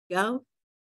Go.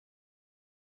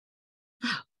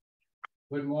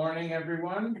 Good morning,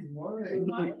 everyone. Good morning. Good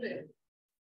morning.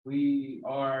 We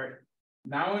are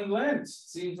now in Lent.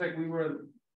 Seems like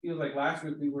feels like last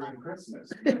week we were in Christmas.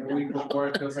 The week before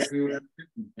it feels like we were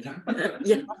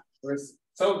Yeah. We're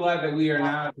so glad that we are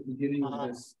now at the beginning of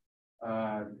this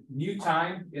new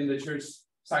time in the church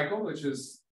cycle, which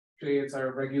is creates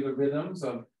our regular rhythms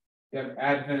of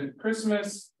Advent,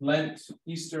 Christmas, Lent,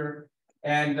 Easter,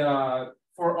 and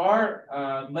for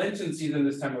our Lenten season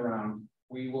this time around,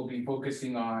 we will be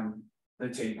focusing on the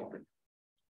table,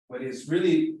 what is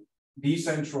really the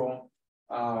central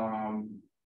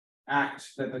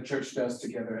act that the church does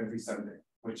together every Sunday,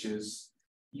 which is,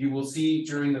 you will see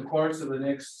during the course of the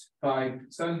next 5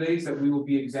 Sundays that we will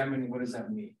be examining what does that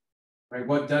mean, right?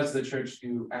 What does the church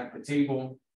do at the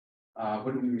table?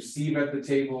 What do we receive at the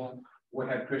table? What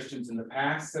have Christians in the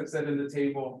past have said at the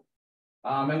table?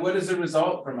 And what is the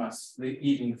result from us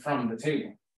eating from the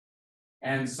table?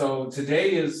 And so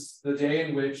today is the day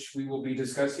in which we will be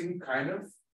discussing kind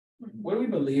of what do we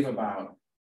believe about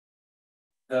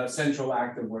the central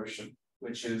act of worship,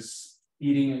 which is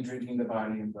eating and drinking the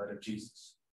body and blood of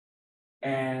Jesus.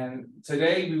 And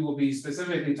today we will be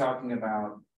specifically talking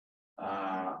about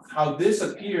how this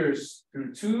appears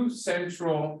through 2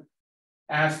 central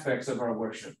aspects of our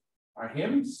worship, our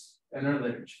hymns and our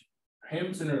liturgy. Our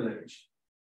hymns and our liturgy.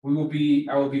 I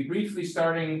will be briefly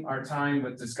starting our time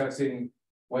with discussing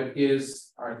what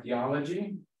is our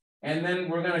theology, and then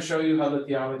we're going to show you how the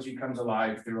theology comes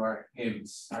alive through our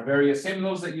hymns. Our various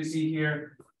hymnals that you see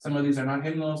here, some of these are not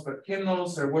hymnals, but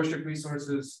hymnals are worship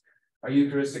resources, our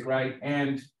Eucharistic rite,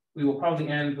 and we will probably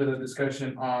end with a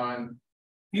discussion on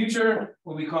future,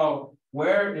 what we call,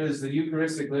 where is the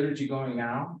Eucharistic liturgy going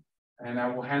now? And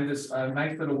I will hand this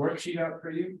nice little worksheet out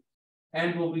for you.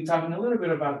 And we'll be talking a little bit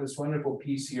about this wonderful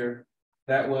piece here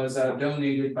that was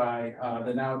donated by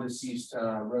the now deceased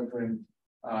Reverend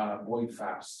Boyd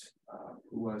Faust,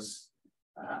 who was,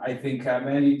 I think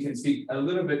Mandy can speak a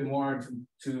little bit more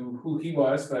to who he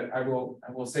was, but I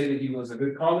will say that he was a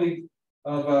good colleague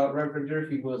of Reverend Dirk.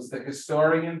 He was the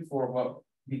historian for what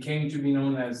became to be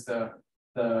known as the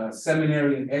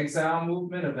seminary in exile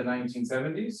movement of the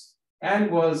 1970s.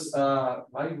 And was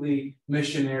lively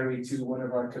missionary to one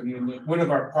of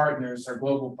our partners, our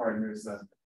global partners,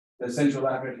 the Central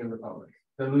African Republic,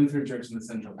 the Lutheran Church in the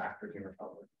Central African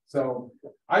Republic. So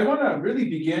I want to really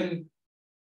begin.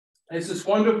 It's this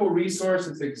wonderful resource.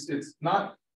 It's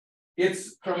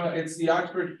the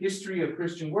Oxford History of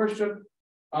Christian Worship.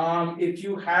 If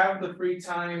you have the free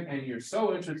time and you're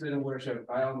so interested in worship,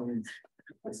 by all means,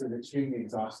 it's extremely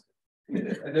exhausting.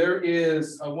 There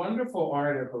is a wonderful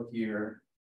article here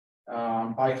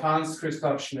by Hans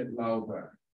Christoph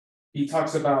Schmidt-Lauber. He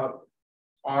talks about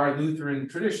our Lutheran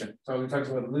tradition. So he talks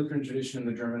about the Lutheran tradition in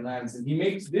the German lands, and he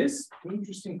makes this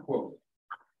interesting quote.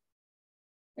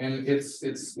 And it's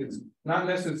not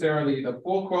necessarily the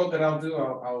full quote that I'll do.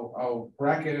 I'll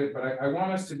bracket it, but I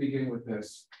want us to begin with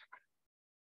this.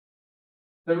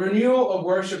 The renewal of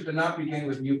worship did not begin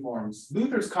with new forms.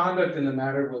 Luther's conduct in the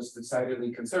matter was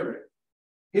decidedly conservative.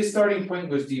 His starting point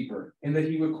was deeper, in that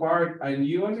he required a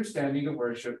new understanding of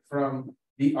worship from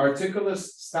the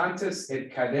Articulus Sanctus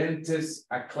et Cadentis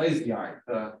Ecclesiae,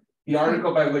 the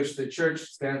article by which the church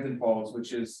stands and falls,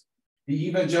 which is the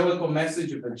evangelical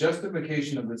message of the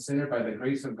justification of the sinner by the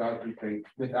grace of God through faith,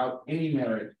 without any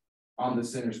merit on the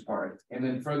sinner's part. And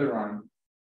then further on,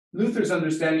 Luther's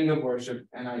understanding of worship,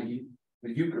 and i.e.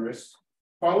 the Eucharist,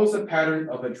 follows a pattern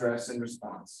of address and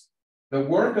response. The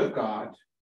work of God,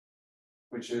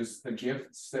 which is the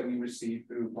gifts that we receive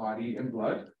through body and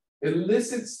blood,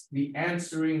 elicits the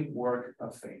answering work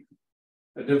of faith.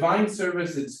 The divine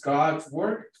service is God's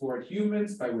work toward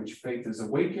humans by which faith is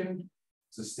awakened,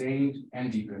 sustained, and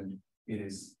deepened. It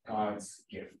is God's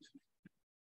gift.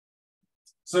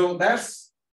 So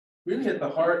that's really at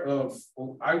the heart of,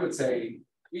 well, I would say,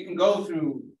 we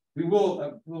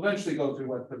will eventually go through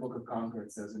what the Book of Concord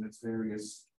says in its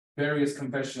various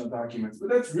confessional documents, but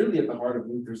that's really at the heart of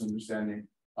Luther's understanding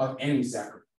of any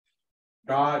sacrament.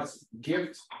 God's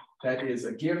gift, that is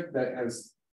a gift that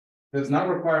does not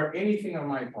require anything on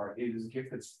my part. It is a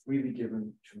gift that's freely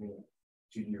given to me,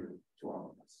 to you, to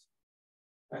all of us.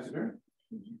 Pastor?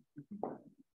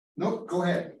 No, go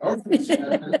ahead. Okay. There's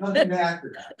nothing to add to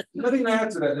that. Nothing to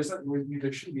add to that.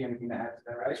 There shouldn't be anything to add to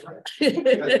that, right?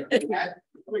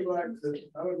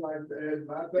 I would like to add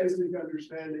my basic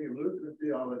understanding of Lutheran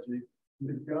theology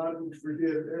is God will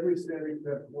forgive every sin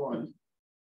except one.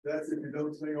 That's if you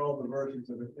don't sing all the verses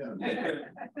of a hymn.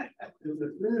 It's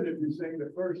a sin if you sing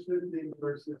the first 15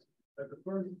 verses at the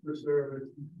first of the service,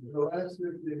 the last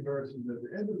 15 verses at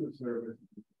the end of the service,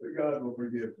 but God will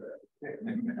forgive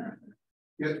that.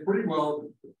 It's pretty well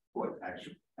put,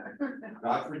 actually.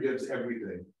 God forgives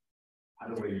everything.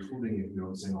 By the way, including if you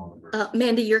don't sing all the verses.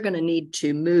 Mandy, you're going to need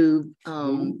to move.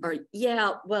 Or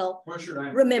yeah, well, Where should I?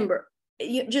 remember,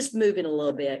 you just move in a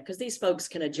little bit because these folks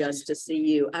can adjust to see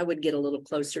you. I would get a little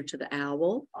closer to the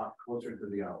owl. Closer to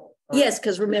the owl. Yes,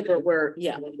 because remember,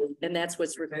 and that's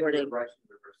what's recording.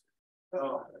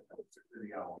 Oh, closer to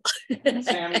the owl.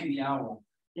 Sammy the owl.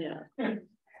 Yeah.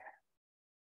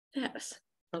 Yes.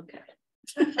 Okay.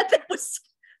 That was Is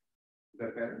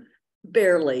that better?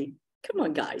 barely. Come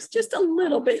on, guys, just a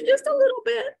little bit,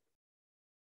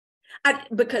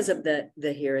 because of the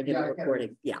hearing and the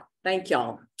recording. Yeah, thank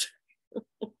y'all.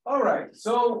 All right,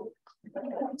 so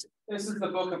this is the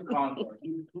Book of Concord.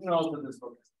 Who knows what this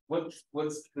book is?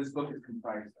 What's this book is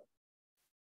comprised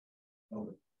of?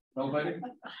 Nobody?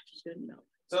 I should know.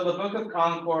 So the Book of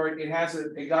Concord, it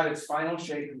got its final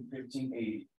shape in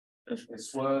 1580.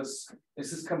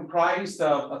 This is comprised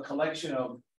of a collection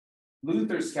of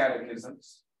Luther's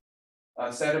catechisms,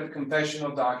 a set of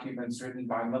confessional documents written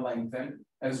by Melanchthon,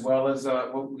 as well as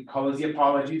what we call as the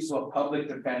Apology, so a public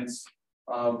defense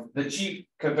of the chief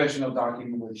confessional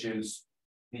document, which is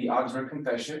the Augsburg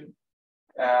Confession,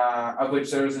 of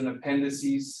which there is an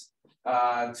appendices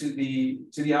to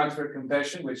the Augsburg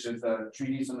Confession, which is the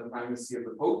treatise on the primacy of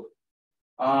the Pope.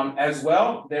 As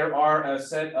well, there are a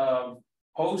set of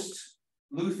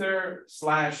post-Luther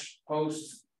 /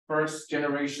 post-first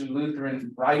generation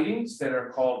Lutheran writings that are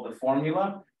called the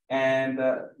Formula. And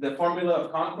the Formula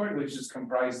of Concord, which is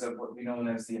comprised of what we know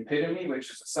as the Epitome, which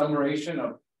is a summation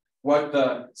of what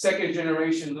the second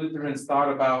generation Lutherans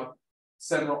thought about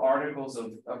several articles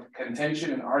of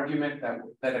contention and argument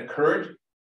that occurred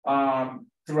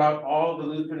throughout all the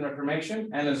Lutheran Reformation,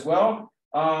 and as well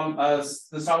as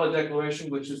the Solid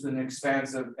Declaration, which is an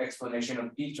expansive explanation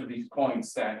of each of these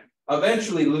points that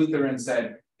eventually Lutherans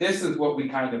said, this is what we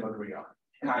kind of agree on,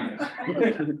 kind of.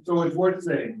 So it's worth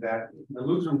saying that the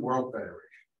Lutheran World Federation,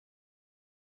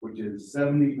 which is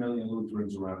 70 million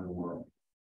Lutherans around the world,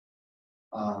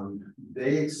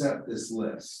 they accept this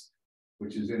list,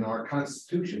 which is in our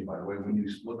Constitution, by the way. When you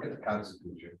look at the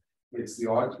Constitution, it's the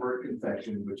Augsburg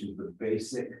Confession, which is the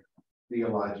basic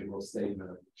theological statement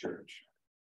of the church.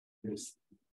 It's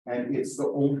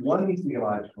the only one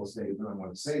theological statement, I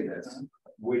want to say this,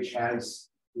 which has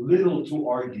little to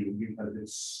argue because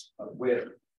it's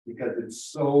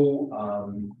so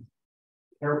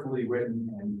carefully written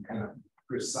and kind of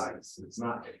precise. It's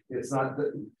not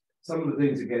some of the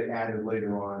things that get added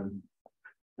later on,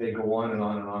 they go on and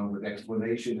on and on with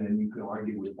explanation, and you can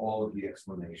argue with all of the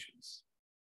explanations.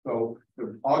 So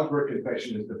the Augsburg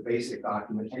Confession is the basic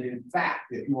document, and in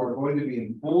fact, if you are going to be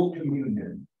in full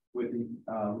communion with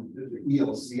the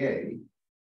ELCA,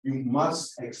 you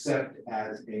must accept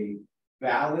as a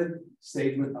valid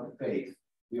statement of faith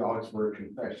the Augsburg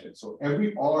Confession. So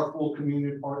all our full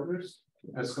communion partners,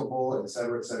 Episcopal, et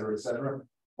cetera,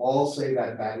 all say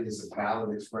that that is a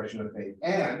valid expression of faith.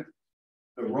 And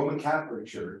the Roman Catholic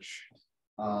Church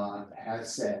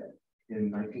has said in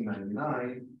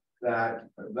 1999 that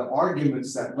the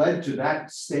arguments that led to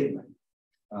that statement,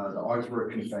 the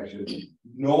Augsburg Confession,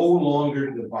 no longer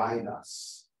divide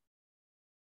us.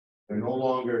 They're no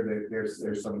longer,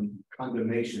 there's some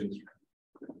condemnations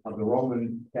of the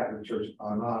Roman Catholic Church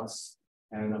on us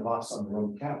and of us on the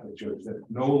Roman Catholic Church that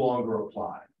no longer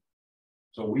apply.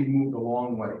 So we moved a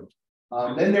long way.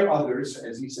 Then there are others,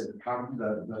 as he said,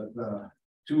 the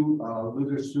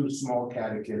Luther's two small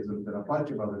catechisms and a bunch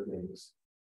of other things.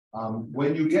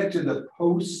 When you get to the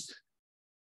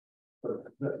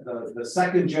the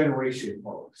second generation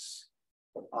folks,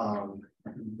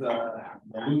 the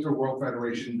Lutheran World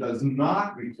Federation does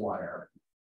not require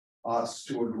us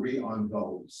to agree on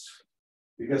those,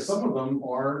 because some of them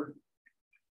are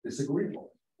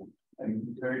disagreeable and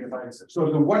very divisive. So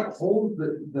what holds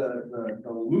the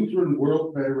Lutheran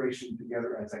World Federation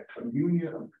together as a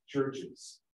communion of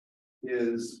churches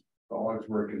is the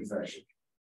Augsburg Confession.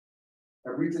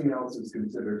 Everything else is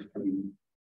considered to be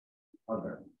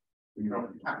other. You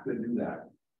don't have to do that,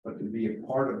 but to be a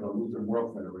part of the Lutheran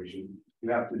World Federation,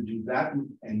 you have to do that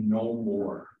and no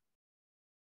more.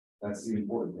 That's the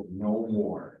important thing, no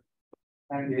more.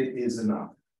 And it is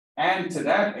enough. And to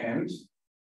that end,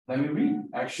 let me read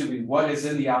actually what is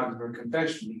in the Augsburg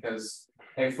Confession, because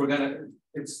if we're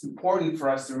it's important for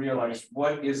us to realize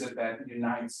what is it that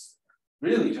unites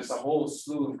really just a whole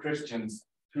slew of Christians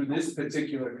through this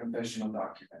particular confessional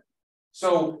document.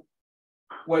 So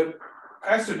what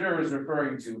Pastor Durr is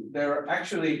referring to, there are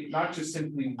actually not just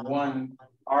simply one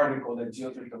article that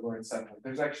deals with the Lord's Supper.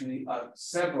 There's actually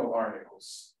several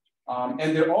articles.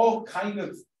 And they're all kind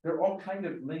of they're all kind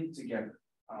of linked together.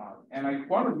 And I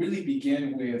want to really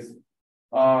begin with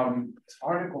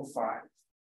Article 5,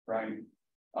 right?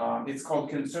 It's called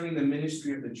Concerning the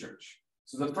Ministry of the Church.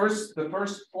 So the first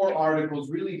 4 articles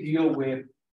really deal with,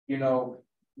 you know,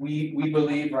 we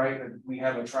believe, right, that we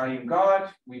have a triune God.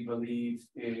 We believe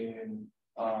in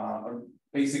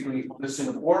basically the sin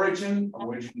of origin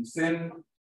sin.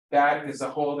 That is a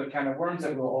whole other kind of worms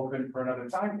that we'll open for another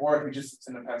time, or if we just, it's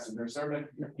in the pastor sermon,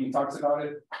 he talks about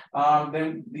it.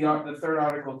 Then the third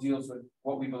article deals with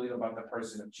what we believe about the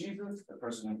person of Jesus, the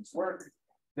person of his work.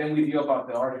 Then we deal about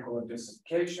the article of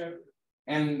justification,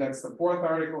 and that's the 4th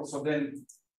article. So then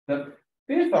the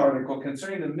 5th article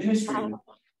concerning the ministry.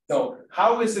 So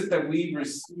how is it that we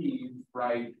receive,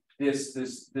 right, this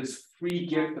free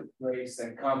gift of grace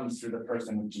that comes through the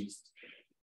person of Jesus?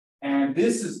 And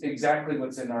this is exactly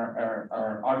what's in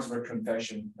our Augsburg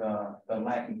Confession, the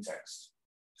Latin text.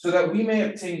 So that we may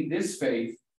obtain this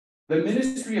faith, the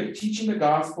ministry of teaching the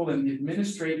gospel and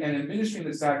administering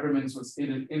the sacraments was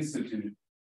instituted.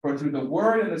 For through the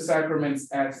word and the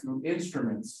sacraments as through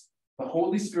instruments, the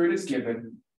Holy Spirit is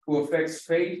given, who affects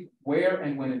faith where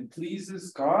and when it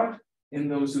pleases God in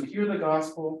those who hear the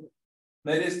gospel.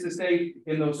 That is to say,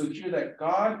 in those who hear that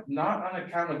God, not on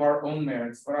account of our own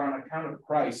merits, but on account of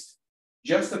Christ,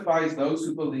 justifies those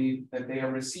who believe that they are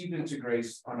received into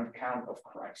grace on account of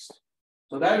Christ.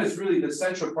 So that is really the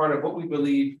central part of what we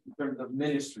believe in terms of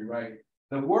ministry, right?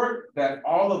 The work that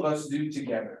all of us do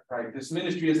together, right? This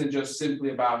ministry isn't just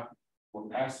simply about what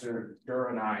Pastor Durr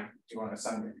and I do on a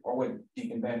Sunday, or what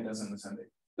Deacon Ben does on a Sunday.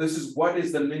 This is what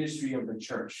is the ministry of the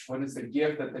church? What is the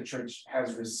gift that the church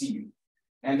has received?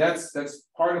 And that's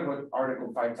part of what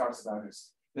Article 5 talks about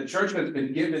is the church has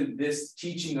been given this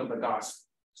teaching of the gospel.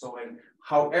 So in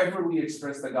however we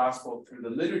express the gospel through the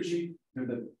liturgy,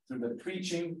 through the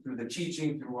preaching, through the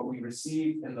teaching, through what we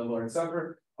receive in the Lord's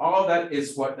Supper, all that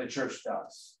is what the church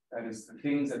does. That is the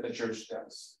things that the church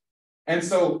does. And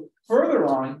so further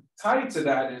on, tied to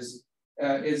that is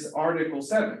Article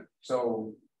 7.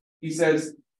 So he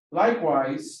says,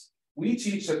 likewise, we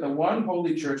teach that the one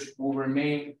holy church will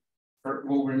remain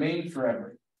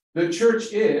forever. The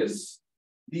church is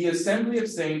the assembly of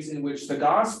saints in which the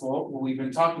gospel, what we've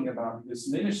been talking about, this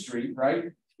ministry, right,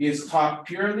 is taught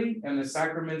purely and the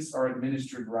sacraments are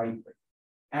administered rightly.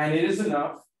 And it is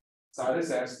enough, Sada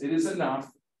says, it is enough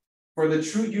for the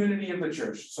true unity of the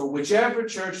church. So whichever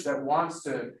church that wants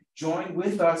to join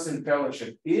with us in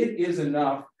fellowship, it is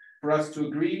enough for us to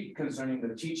agree concerning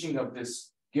the teaching of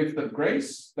this gift of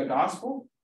grace, the gospel,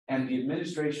 and the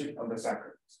administration of the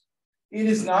sacraments. It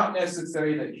is not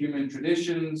necessary that human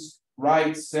traditions,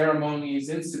 rites, ceremonies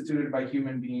instituted by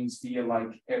human beings be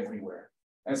alike everywhere.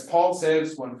 As Paul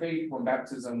says, one faith, one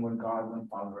baptism, one God, one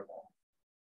Father of all.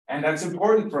 And that's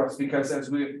important for us because as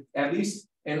we, at least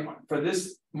for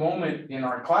this moment in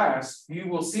our class, you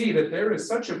will see that there is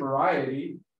such a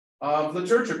variety of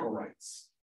liturgical rites.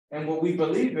 And what we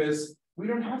believe is we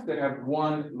don't have to have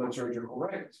one liturgical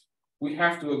rite. We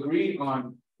have to agree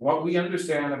on what we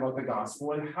understand about the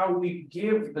gospel and how we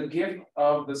give the gift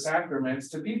of the sacraments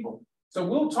to people. So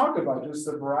we'll talk about just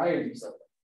the varieties of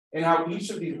it and how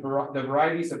each of these the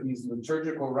varieties of these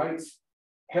liturgical rites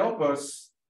help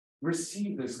us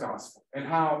receive this gospel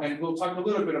and we'll talk a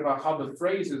little bit about how the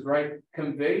phrases, right,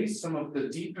 convey some of the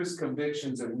deepest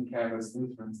convictions that we have as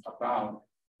Lutherans about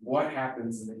what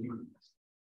happens in the Eucharist.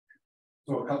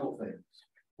 So a couple things.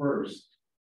 First,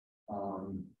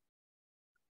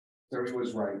 Terry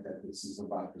was right that this is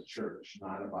about the church,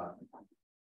 not about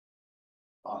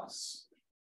us,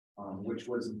 which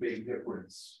was a big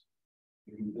difference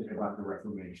if you think about the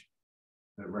Reformation.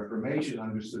 The Reformation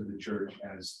understood the church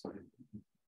as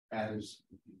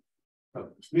a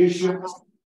bishop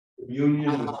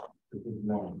communion with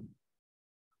Rome.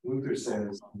 Luther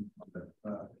says, the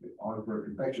Augsburg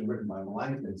Confession written by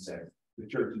Melanchthon said, the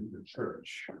church is the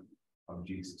church of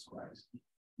Jesus Christ,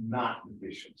 not the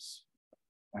bishops.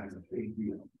 That's a big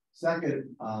deal.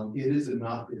 Second, it is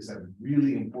enough, it's a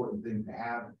really important thing to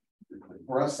have,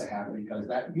 for us to have, because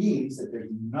that means that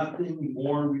there's nothing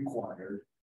more required.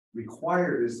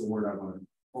 Required is the word I want to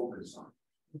focus on.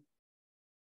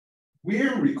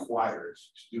 We're required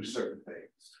to do certain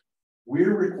things.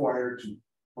 We're required to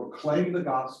proclaim the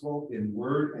gospel in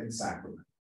word and sacrament.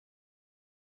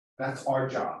 That's our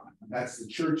job. That's the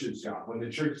church's job. When the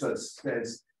church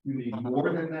says you need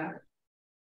more than that,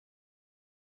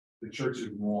 the church is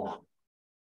wrong.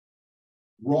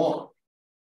 Wrong.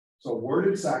 So word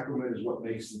and sacrament is what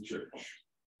makes the church.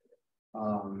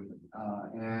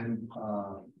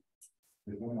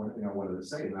 There's one more thing I wanted to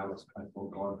say, and I was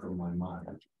gone from my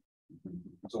mind.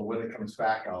 So when it comes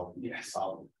back, I'll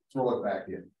throw it back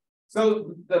in.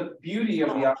 So the beauty of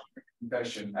the Apostolic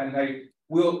Confession, and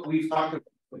we've talked about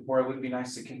before, it would be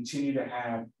nice to continue to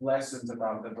have lessons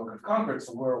about the Book of Concord,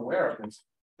 so we're aware of this.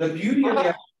 The beauty of the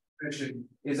Apostolic Confession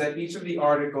is that each of the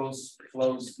articles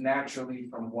flows naturally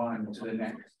from one to the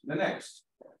next.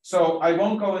 So I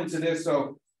won't go into this.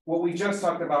 So what we just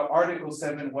talked about, Article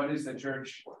 7, what is the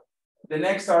church? The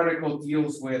next article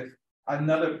deals with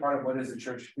another part of what is the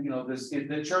church. You know, this is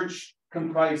the church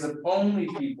comprised of only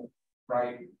people,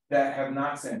 right, that have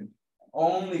not sinned,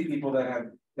 only people that have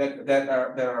that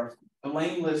are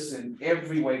blameless in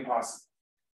every way possible.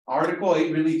 Article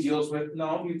 8 really deals with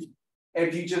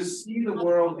if you just see the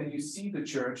world and you see the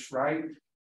church, right?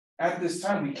 At this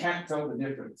time, we can't tell the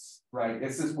difference, right?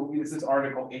 This is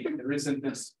Article 8. There isn't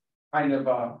this kind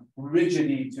of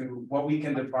rigidity to what we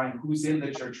can define who's in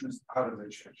the church, who's out of the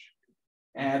church.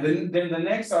 And then the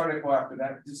next article after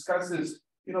that discusses,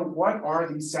 what are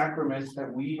these sacraments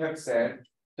that we have said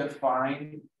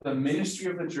define the ministry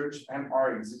of the church and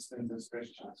our existence as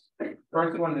Christians.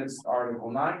 First one is Article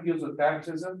 9, deals with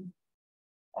baptism.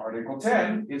 Article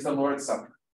 10 is the Lord's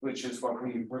Supper, which is what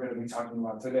we're going to be talking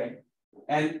about today.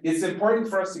 And it's important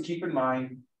for us to keep in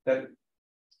mind that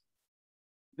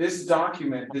this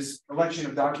document, this collection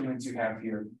of documents you have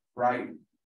here, right?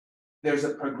 There's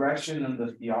a progression in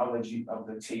the theology of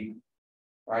the table,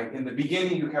 right? In the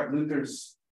beginning, you have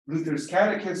Luther's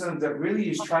catechism that really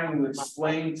is trying to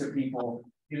explain to people,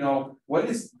 what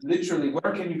is literally,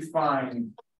 where can you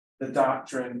find the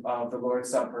doctrine of the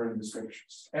Lord's Supper in the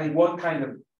scriptures and what kind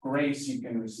of grace you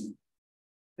can receive.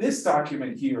 This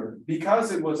document here,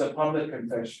 because it was a public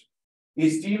confession,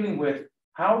 is dealing with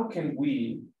how can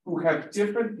we, who have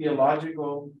different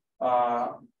theological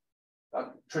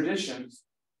traditions,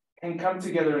 can come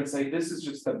together and say, this is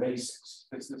just the basics.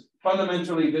 This is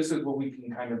what we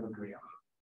can kind of agree on.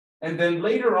 And then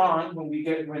later on,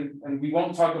 and we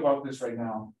won't talk about this right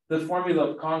now, the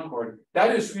Formula of Concord,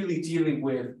 that is really dealing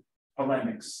with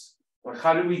polemics. Or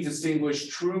how do we distinguish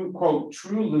true, quote,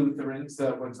 true Lutherans,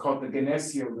 what's called the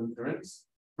Genesio Lutherans,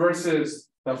 versus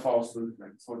the false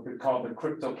Lutherans, what they call the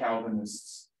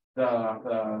crypto-Calvinists,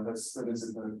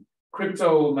 the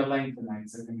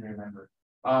crypto-Melanchthonites, if you remember.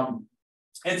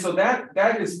 And so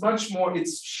that is much more,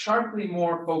 it's sharply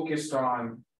more focused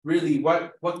on really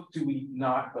what do we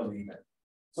not believe in.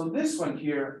 So this one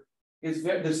here is,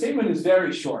 the statement is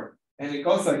very short, and it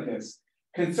goes like this.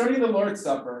 Concerning the Lord's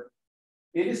Supper,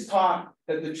 it is taught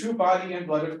that the true body and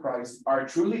blood of Christ are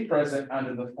truly present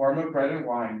under the form of bread and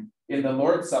wine in the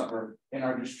Lord's Supper and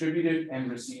are distributed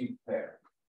and received there.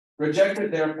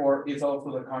 Rejected, therefore, is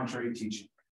also the contrary teaching.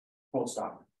 Full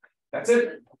stop. That's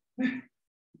it.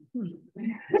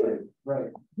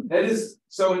 Right. That is,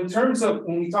 so in terms of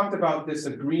when we talked about this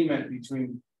agreement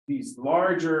between these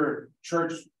larger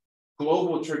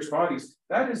global church bodies,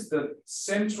 that is the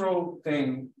central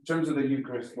thing in terms of the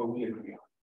Eucharist, what we agree on.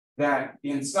 That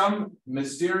in some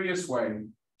mysterious way,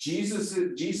 Jesus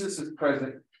is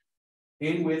present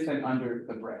in, with, and under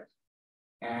the bread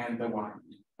and the wine.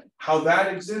 How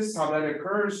that exists, how that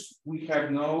occurs, we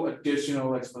have no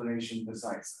additional explanation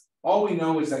besides that. All we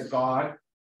know is that God,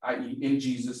 i.e. in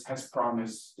Jesus, has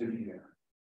promised to be there.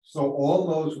 So all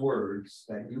those words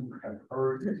that you have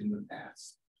heard in the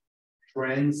past,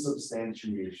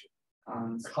 transubstantiation,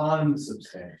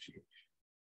 consubstantiation,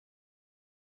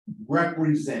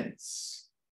 represents,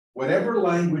 whatever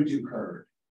language you heard,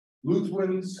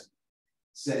 Lutherans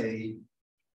say,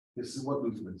 this is what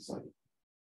Lutherans say.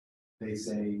 They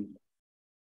say,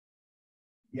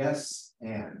 yes,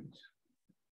 and.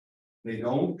 They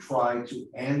don't try to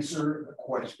answer a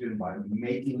question by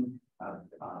making a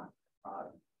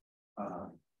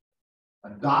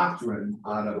doctrine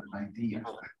out of an idea.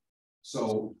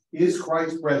 So, is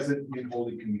Christ present in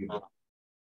Holy Communion?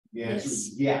 The answer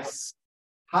is yes.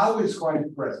 How is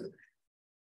Christ present?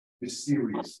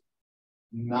 Mysterious.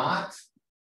 Not.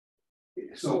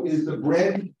 So, is the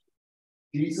bread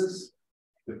Jesus?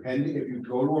 Depending, if you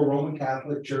go to a Roman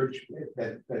Catholic church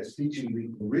that's teaching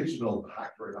the original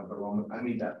doctrine of the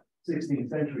the 16th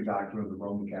century doctrine of the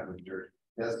Roman Catholic Church,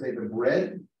 they'll say the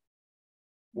bread,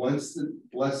 once the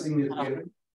blessing is given,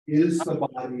 is the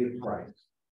body of Christ.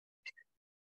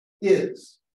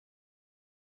 Is.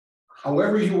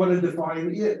 However you want to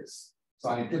define is,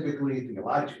 scientifically,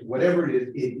 theologically, whatever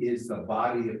it is the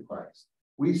body of Christ.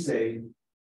 We say,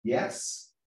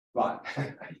 yes, but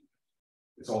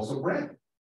it's also bread.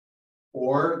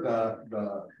 Or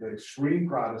the extreme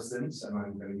Protestants, and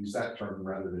I'm going to use that term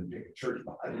rather than take a church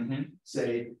body,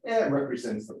 say, it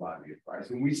represents the body of Christ.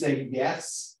 And we say,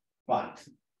 yes, but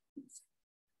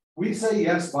We say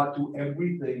yes, but to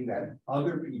everything that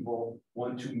other people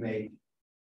want to make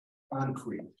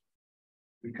concrete.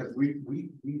 Because we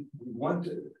want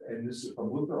to, and this is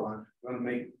from Luther on, we want to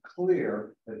make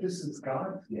clear that this is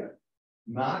God's gift,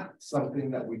 not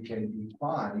something that we can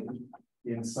define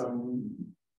in some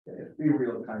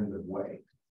ethereal kind of way.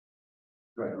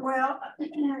 Right. Well,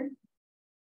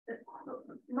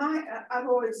 I've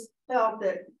always felt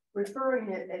that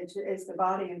referring it as the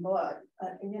body and blood,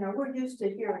 we're used to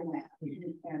hearing that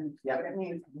and what it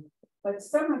means. But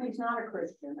someone who's not a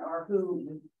Christian or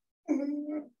who,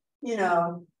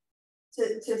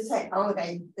 to say, oh,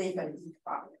 they think it's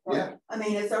body. Yeah. I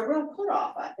mean, it's a real put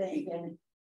off, I think, and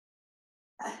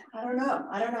I don't know.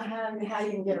 I don't know how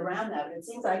you can get around that. But it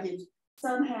seems like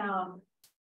somehow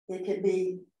it could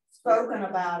be spoken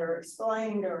about or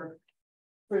explained or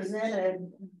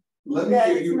presented. Let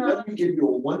me give you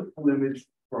a wonderful image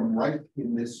from right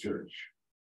in this church.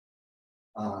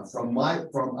 From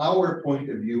our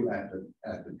point of view at the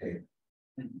table.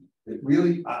 It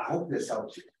really, I hope this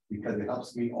helps you because it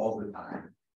helps me all the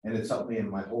time. And it's helped me in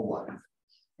my whole life.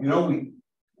 We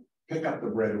pick up the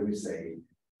bread and we say,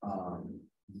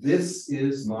 this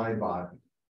is my body.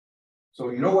 So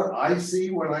you know what I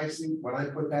see when I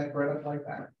put that bread up like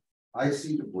that? I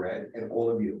see the bread and all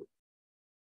of you.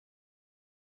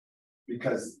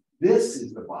 Because this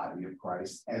is the body of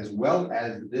Christ, as well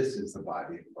as this is the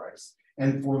body of Christ.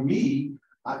 And for me,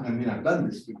 I've done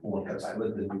this before because I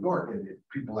lived in New York, and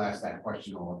people ask that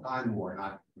question all the time who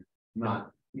are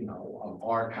not of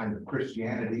our kind of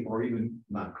Christianity or even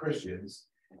not Christians.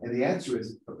 And the answer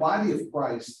is the body of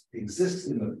Christ exists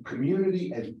in the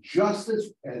community just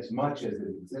as much as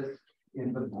it exists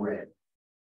in the bread.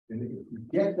 And if you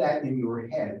get that in your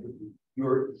head,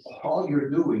 all you're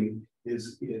doing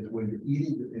is when you're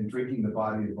eating and drinking the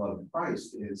body and blood of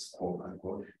Christ is, quote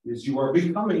unquote, is you are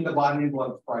becoming the body and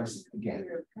blood of Christ again.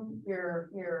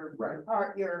 You're right.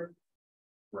 Part, you're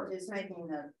right. Just making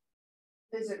the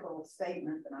physical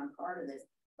statement that I'm part of this.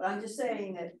 But I'm just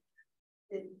saying that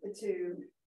to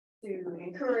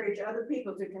encourage other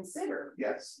people to consider.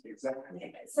 Yes,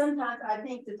 exactly. Sometimes I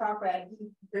think to talk about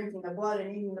drinking the blood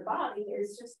and eating the body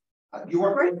is just you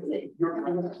are crazy.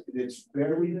 It's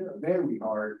very, very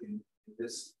hard in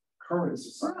this current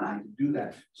society to do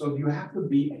that. So you have to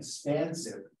be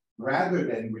expansive rather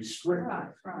than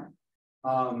restrictive. Right.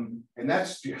 And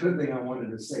that's the other thing I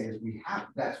wanted to say is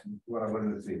that's what I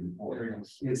wanted to say before,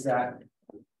 is that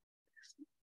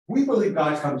we believe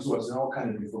God comes to us in all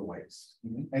kinds of different ways.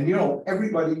 Mm-hmm. And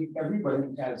everybody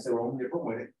has their own different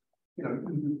way.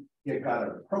 You get God at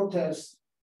a protest,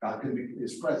 God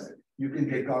is present. You can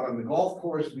get God on the golf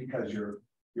course because you're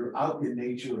out in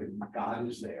nature and God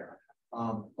is there.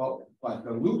 But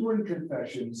the Lutheran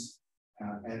confessions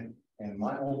and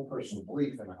my own personal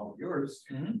belief, and I hope yours,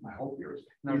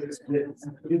 is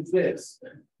this: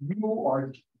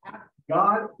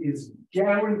 God is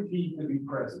guaranteed to be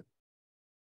present.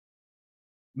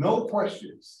 No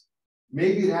questions.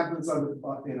 Maybe it happens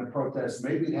in a protest.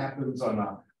 Maybe it happens on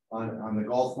the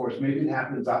golf course. Maybe it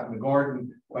happens out in the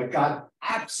garden. But God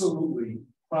absolutely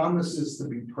promises to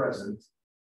be present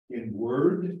in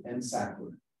word and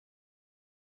sacrament.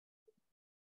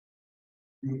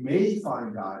 You may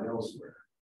find God elsewhere.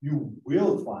 You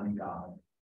will find God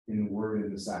in the word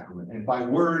and the sacrament. And by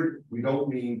word, we don't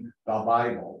mean the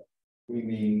Bible. We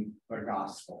mean the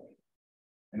gospel.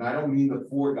 And I don't mean the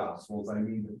four gospels. I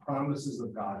mean the promises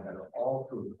of God that are all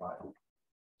through the Bible.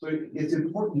 So it's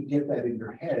important to get that in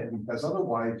your head, because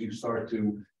otherwise you start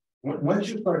to, once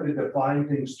you start to define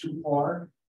things too far,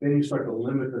 then you start to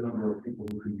limit the number of people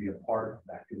who can be a part of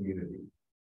that community.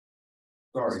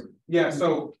 Sorry. Yeah,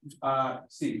 so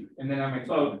Steve, and then I might.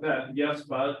 So that, yes,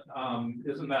 but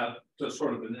isn't that just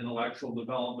sort of an intellectual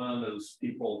development as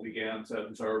people began to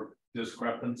observe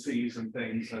discrepancies and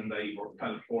things, and they were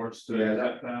kind of forced to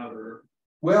accept that, or?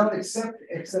 Well, except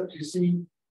you see,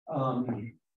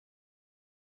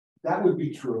 that would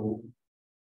be true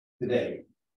today.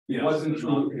 It wasn't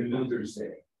true in Luther's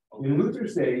day. Okay. In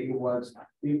Luther's day, it was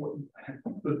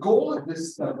the goal of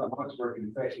this the Augsburg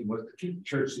Confession was to keep the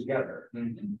church together,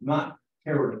 not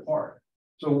tear it apart.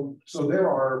 So there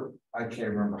are, I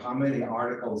can't remember how many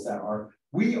articles that are.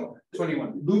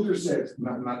 21. Luther says,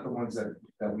 not the ones that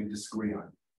we disagree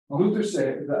on. Luther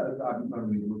said,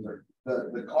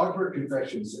 the Augsburg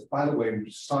Confession, by the way,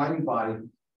 signed by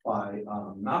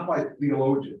not by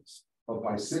theologians, but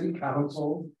by city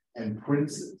council and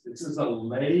princes. This is a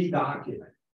lay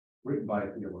document written by a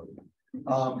theologian.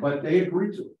 But they agree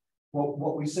to it. Well,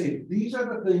 what we say, these are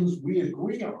the things we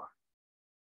agree on.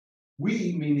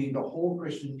 We, meaning the whole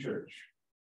Christian church.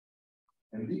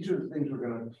 And these are the things we're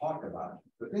going to talk about.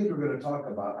 The things we're going to talk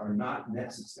about are not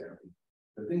necessary.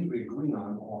 The things we agree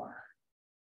on are.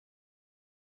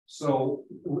 So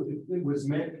it was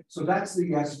meant, so that's the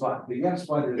yes, but the yes,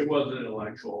 but is, It wasn't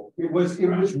intellectual. it was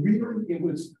really, it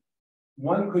was,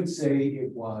 one could say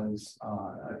it was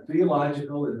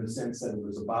theological in the sense that it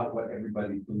was about what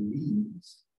everybody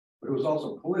believes, but it was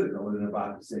also political and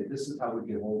about to say, this is how we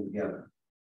get hold together.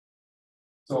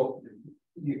 So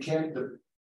you can't,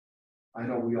 I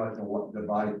know we ought to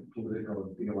divide political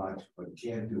and theological, but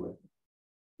you can't do it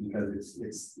because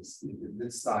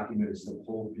this document is to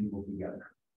hold people together.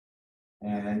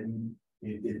 And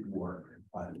it didn't work,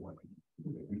 by the way.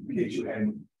 In case you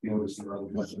hadn't noticed the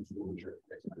early questions.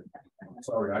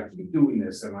 Sorry, I keep doing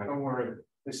this and I Don't worry,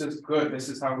 this is good, this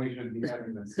is how we should be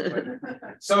having this.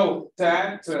 So to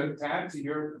add to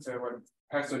what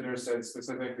Pastor Durst said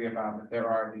specifically about it,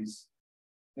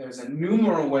 there's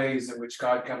innumerable ways in which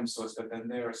God comes to us, but then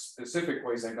there are specific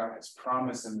ways that God has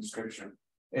promised in the scripture.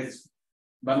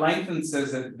 Melanchthon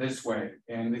says it this way,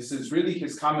 and this is really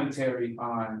his commentary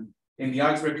on, in the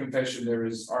Augsburg Confession, there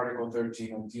is Article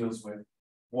 13 that deals with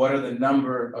what are the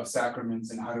number of sacraments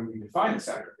and how do we define a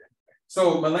sacrament.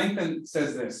 So Melanchthon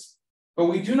says this, but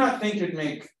we do not think it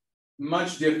make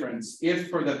much difference if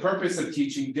for the purpose of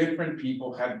teaching different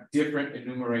people have different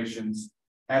enumerations,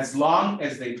 as long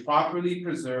as they properly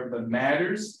preserve the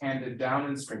matters handed down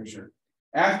in scripture.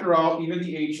 After all, even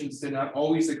the ancients did not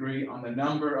always agree on the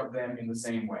number of them in the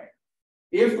same way.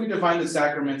 If we define the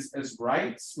sacraments as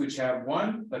rites, which have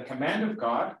 1, the command of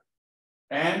God,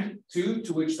 and 2,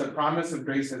 to which the promise of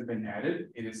grace has been added,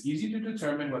 it is easy to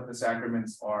determine what the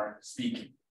sacraments are speaking.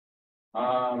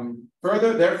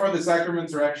 Further, therefore, the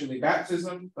sacraments are actually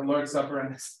baptism, the Lord's Supper,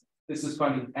 and this is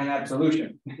funny, and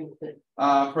absolution.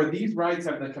 For these rites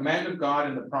have the command of God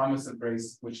and the promise of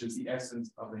grace, which is the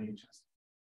essence of the New Testament.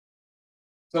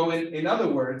 So in other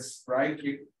words, right,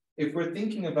 if we're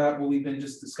thinking about what we've been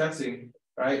just discussing,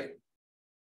 right,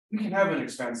 we can have an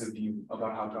expansive view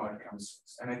about how God comes to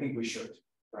us, and I think we should,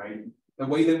 right? The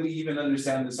way that we even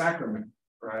understand the sacrament,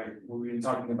 right? What we've been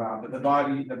talking about, but the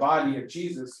body of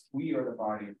Jesus, we are the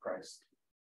body of Christ.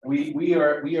 We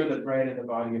are the bread and the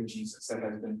body of Jesus that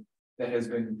has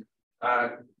been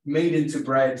made into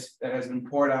bread, that has been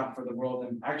poured out for the world.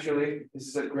 And actually, this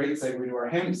is a great segue to our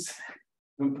hymns,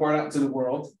 been poured out to the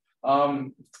world.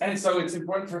 And so it's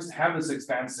important for us to have this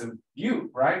expansive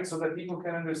view, right? So that people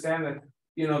can understand that,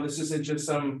 this isn't just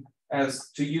as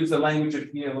to use the language of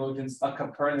theologians, a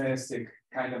Copernicanistic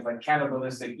kind of like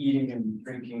cannibalistic eating and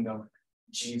drinking of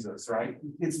Jesus, right?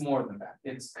 It's more than that.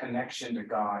 It's connection to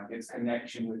God. It's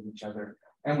connection with each other.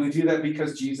 And we do that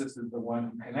because Jesus is the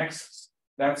one who connects us.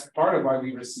 That's part of why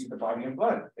we receive the body and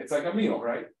blood. It's like a meal,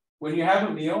 right? When you have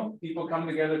a meal, people come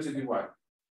together to do what?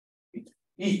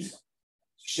 Eat,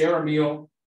 share a meal,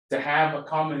 to have a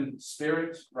common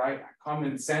spirit, right? A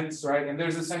common sense, right? And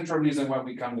there's a central reason why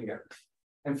we come together.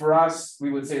 And for us, we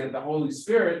would say that the Holy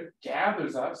Spirit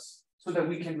gathers us so that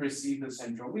we can receive the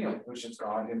central meal, which is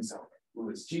God himself, who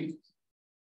is Jesus.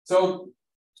 So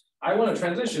I want to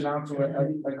transition now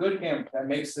to a good hymn that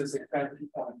makes this expansive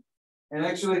point. And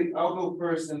actually, I'll go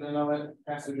first and then I'll let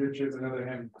Pastor Drew choose another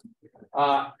hymn.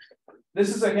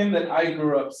 This is a hymn that I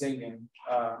grew up singing.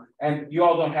 And you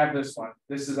all don't have this one.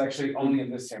 This is actually only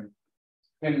in this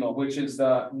hymnal, which is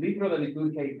the Libro de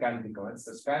Liturgia y Cántico. It's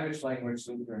the Spanish language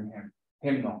Lutheran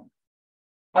hymnal.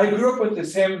 I grew up with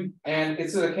this hymn, and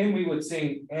it's a hymn we would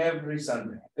sing every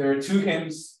Sunday. There are 2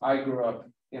 hymns I grew up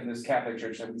in this Catholic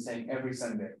church that we sing every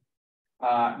Sunday.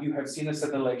 You have seen us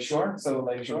at the Lakeshore,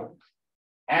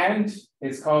 and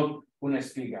it's called Una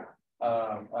Espiga,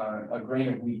 a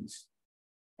grain of wheat.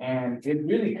 And it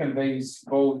really conveys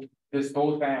both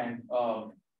and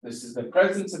of this is the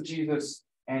presence of Jesus,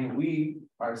 and we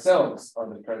ourselves are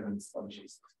the presence of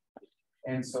Jesus.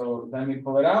 And so let me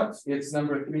pull it out. It's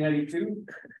number 392.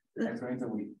 That's grains of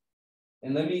wheat.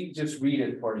 And let me just read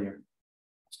it for you.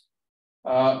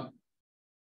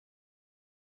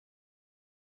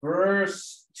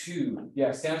 Verse 2,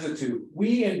 stanza 2.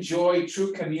 We enjoy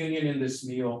true communion in this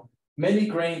meal. Many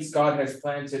grains God has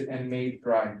planted and made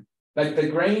dry. Like the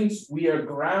grains, we are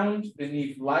ground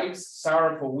beneath life's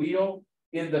sorrowful wheel.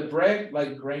 In the bread,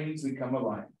 like grains, we come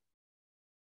alive.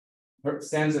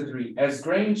 Stanza 3. As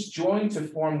grains join to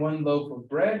form one loaf of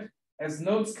bread, as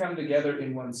notes come together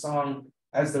in one song,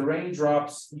 as the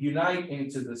raindrops unite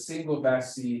into the single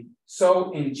vast sea,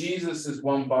 so in Jesus'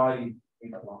 one body we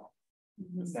belong.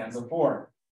 Stanza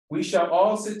 4. We shall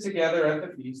all sit together at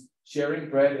the feast, sharing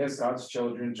bread as God's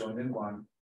children joined in one.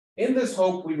 In this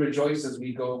hope we rejoice as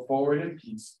we go forward in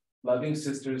peace, loving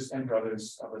sisters and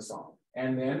brothers of us all.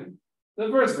 And then the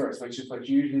first verse, which is what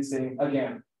you usually sing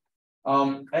again.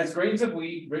 As grains of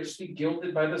wheat richly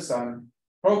gilded by the sun,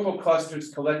 purple clusters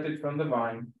collected from the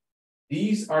vine,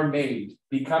 these are made,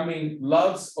 becoming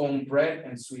love's own bread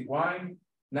and sweet wine.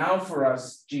 Now for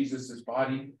us, Jesus'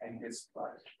 body and his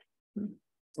blood.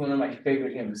 It's one of my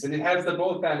favorite hymns. And it has the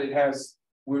both that it has,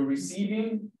 we're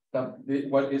receiving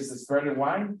what is this bread and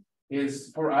wine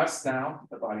is for us now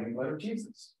the body and blood of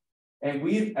Jesus. And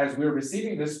we, as we're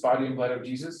receiving this body and blood of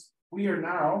Jesus, we are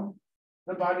now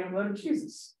the body and blood of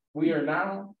Jesus. We are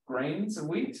now grains of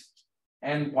wheat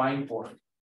and wine for him.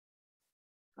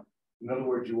 In other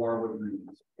words, you are what you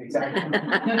eat. Exactly.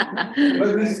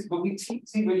 but we teach,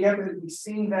 see, we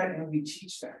sing that and we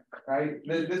teach that, right?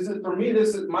 This is, for me,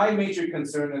 this is my major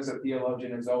concern as a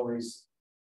theologian is always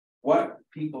what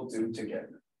people do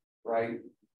together, right?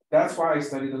 That's why I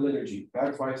study the liturgy.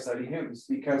 That's why I study hymns,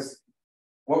 because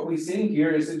what we sing here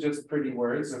isn't just pretty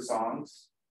words or songs.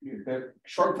 The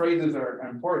short phrases are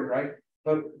important, right?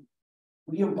 But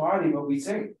we embody what we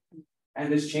sing.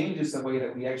 And this changes the way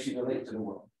that we actually relate to the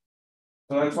world.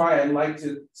 So that's why I like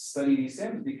to study these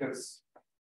hymns, because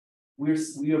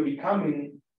we are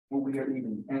becoming what we are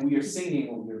eating, and we are singing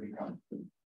what we are becoming.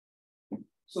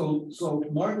 So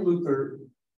Martin Luther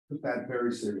took that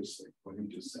very seriously, what he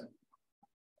just said.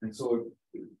 And so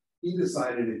he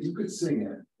decided if you could sing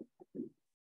it,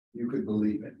 you could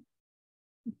believe it.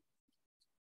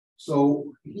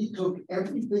 So he took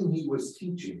everything he was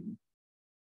teaching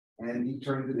and he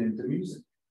turned it into music.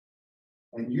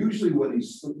 And usually when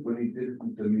he did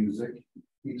the music,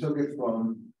 he took it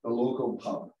from the local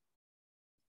pub.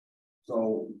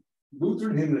 So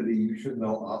Lutheran hymnody, you should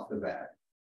know off the bat.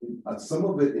 Some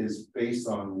of it is based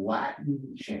on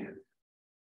Latin chant.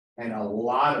 And a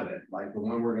lot of it, like the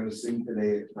one we're going to sing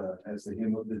today as the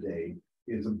hymn of the day,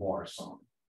 is a bar song.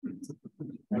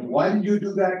 And why did you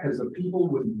do that? Because the people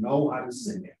would know how to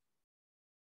sing it.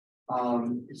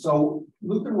 So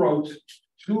Luther wrote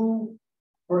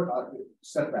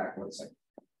step back one second.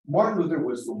 Martin Luther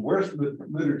was the worst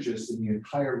liturgist in the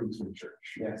entire Lutheran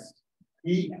church. Yes.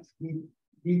 But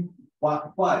he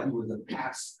was a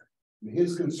pastor.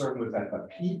 His concern was that the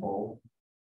people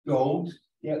don't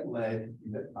get led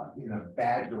in a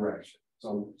bad direction.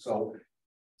 So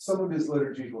some of his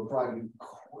liturgies were probably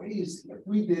crazy. If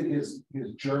we did his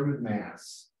German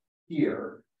mass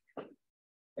here,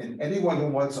 and anyone who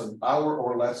wants an hour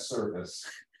or less service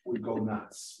would go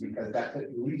nuts, because that's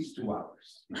at least 2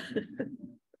 hours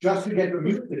just to get the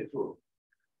music through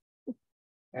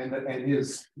and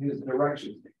his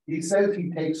direction. He says he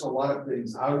takes a lot of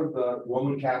things out of the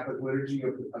Roman Catholic liturgy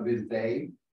of his day,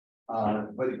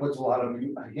 but he puts a lot of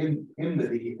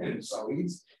hymnody in, so he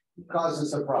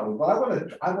causes a problem. But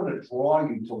I want to draw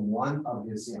you to one of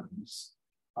his hymns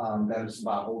that is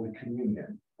about Holy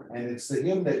Communion, and it's the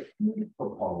hymn that he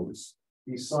proposed.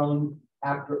 He sung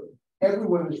after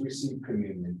everyone has received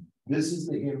communion. This is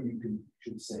the hymn you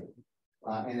should sing.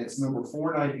 And it's number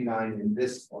 499 in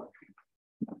this book.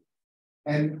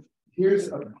 And here's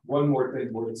one more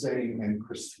thing worth saying, and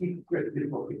Christine,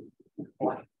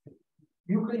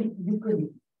 you can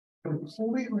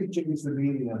completely change the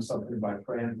meaning of something by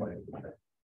translating it.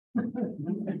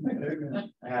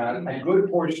 And a good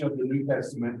portion of the New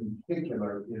Testament in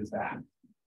particular is that.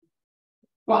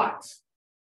 But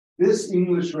this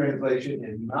English translation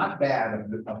is not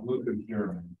bad of Luther's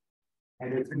German,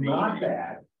 and it's not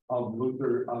bad of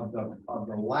Luther of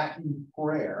the Latin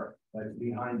prayer that's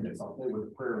behind this. I'll tell you what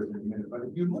the prayer is in a minute. But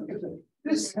if you look at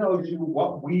this tells you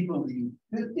what we believe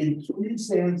in 3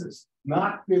 stanzas,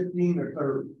 not 15 or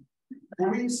 30.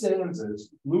 3 stanzas.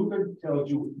 Luther tells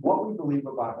you what we believe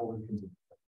about Holy Communion.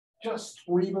 Just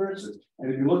 3 verses.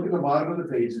 And if you look at the bottom of the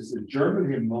page, it's a German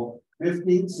hymnal,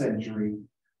 15th century.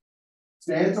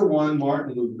 Stanza 1,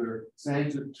 Martin Luther.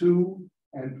 Stanza 2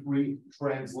 and 3,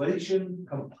 translation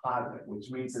composite, which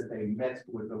means that they met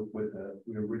with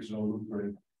the original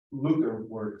Luther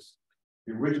works.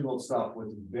 The original stuff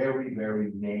was very,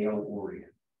 very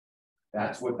male-oriented.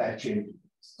 That's what that changes.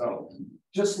 So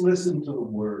just listen to the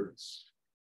words.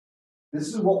 This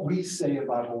is what we say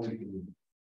about Holy Communion.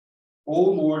 O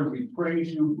Lord, we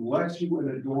praise you, bless you, and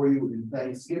adore you in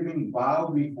thanksgiving, bow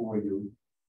before you.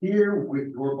 Here with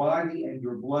your body and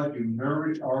your blood, you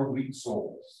nourish our weak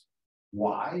souls.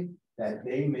 Why? That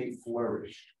they may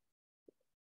flourish.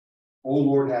 O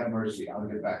Lord, have mercy. I'll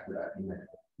get back to that in a minute.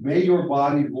 May your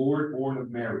body, Lord, born of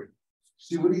Mary.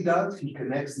 See what he does? He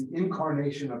connects the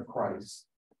incarnation of Christ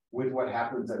with what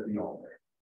happens at the altar.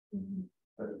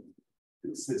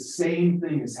 It's the same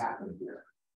thing has happened here.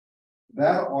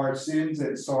 That our sins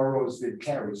and sorrows did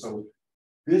carry. So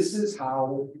this is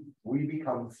how we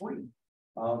become free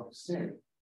of sin.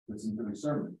 listen to the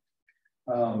sermon.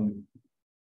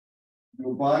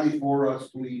 Your body for us,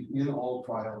 please, in all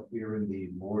trial, fear and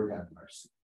need, Lord have mercy.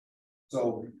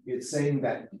 So it's saying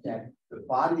that the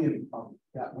body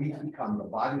that we become, the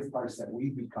body of Christ that we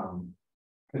become,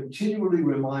 continually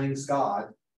reminds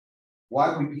God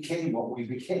why we became what we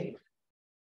became.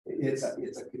 It's a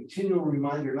continual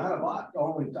reminder, not of us,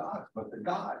 only to us, but to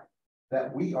God,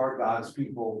 that we are God's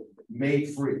people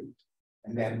made free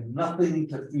and have nothing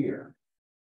to fear.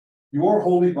 Your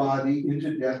holy body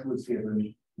into death was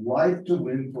given, life to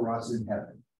win for us in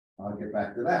heaven. I'll get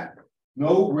back to that.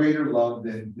 No greater love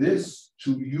than this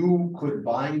to you could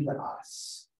bind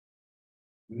us.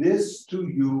 This to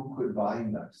you could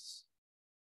bind us.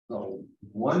 So,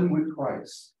 one with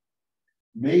Christ.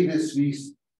 May this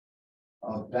feast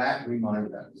of that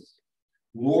remind us.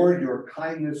 Lord, your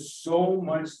kindness so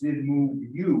much did move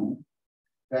you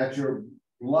that your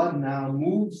blood now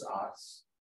moves us,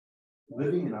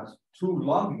 living in us, to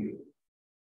love you.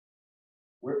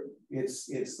 It's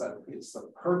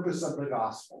the purpose of the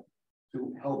gospel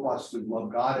to help us to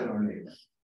love God and our neighbor.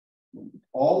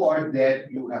 All our debt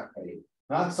you have paid.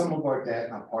 Not some of our debt,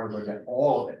 not part of our debt,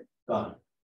 all of it, done.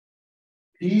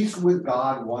 Peace with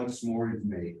God once more is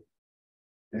made.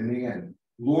 In the end,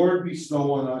 Lord,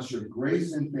 bestow on us your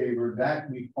grace and favor that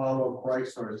we follow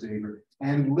Christ our Savior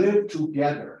and live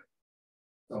together.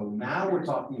 So now we're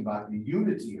talking about the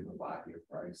unity of the body of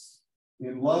Christ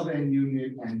in love and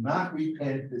union, and not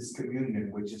repent this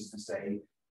communion, which is to say,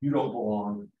 you don't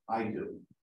belong, I do.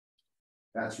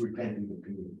 That's repenting the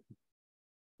communion.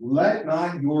 Let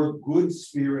not your good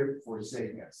spirit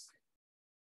forsake us.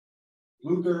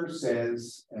 Luther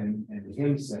says, and the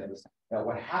hymn says, that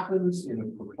what happens in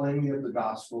the proclaiming of the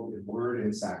gospel in word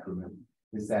and sacrament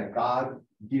is that God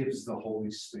gives the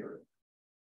Holy Spirit.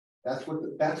 That's what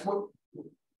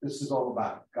this is all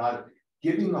about. God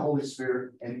giving the Holy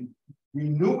Spirit and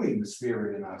renewing the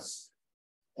Spirit in us,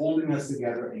 holding us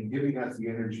together and giving us the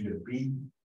energy to be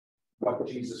what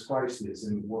Jesus Christ is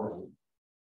in the world.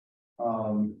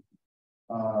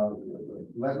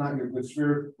 Let not your good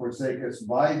spirit forsake us.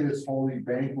 By this holy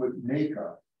banquet,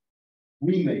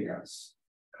 remake us,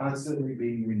 constantly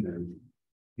being renewed.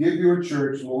 Give your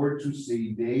church, Lord, to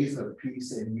see days of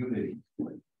peace and unity.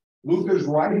 Luther's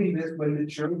writing this when the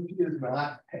church is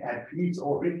not at peace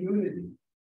or in unity.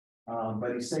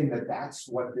 But he's saying that that's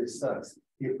what this does.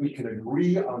 If we can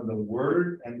agree on the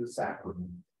word and the sacrament,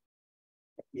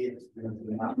 it's going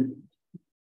to happen.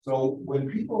 So when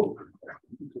people come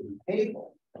to the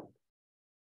table,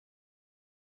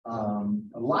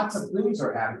 lots of things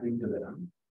are happening to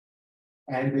them,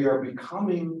 and they are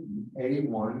becoming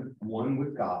one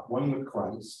with God, one with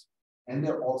Christ, and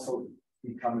they're also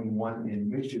becoming one in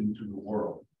mission to the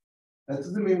world. That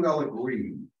doesn't mean we all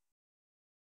agree,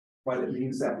 but it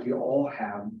means that we all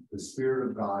have the Spirit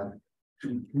of God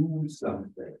to do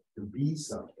something, to be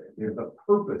something. There's a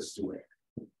purpose to it.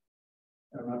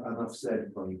 Enough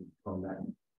said from that.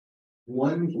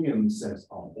 One hymn says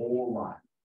a whole lot.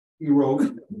 He wrote,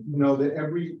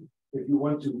 that if you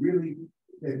want to really,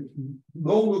 and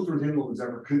no Lutheran hymnal has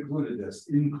ever included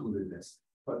this,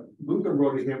 but Luther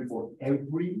wrote a hymn for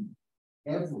every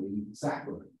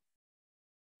sacrament,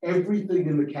 everything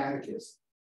in the catechism,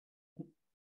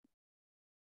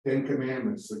 10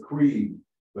 Commandments, the Creed,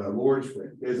 the Lord's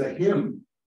Prayer. There's a hymn,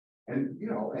 and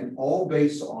all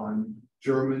based on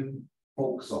German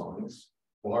folk songs,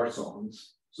 bar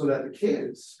songs, so that the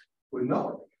kids would know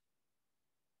it.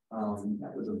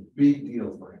 That was a big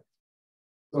deal for him.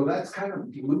 So that's kind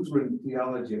of Lutheran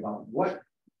theology about what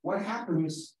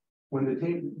happens when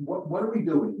what are we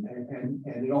doing?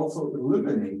 And it also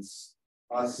eliminates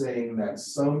us saying that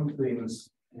some things,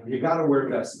 you got to wear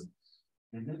vestments.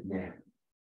 Yeah.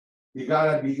 You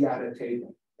got to be at a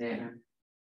table. Yeah.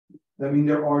 I mean,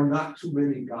 there are not too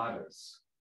many goddess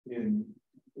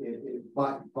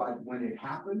but when it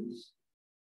happens,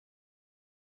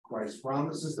 Christ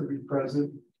promises to be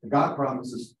present, God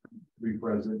promises to be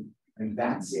present, and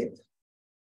that's it.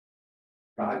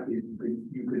 God,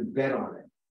 you could bet on it.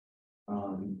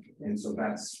 And so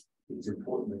it's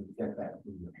important to get that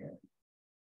in your head.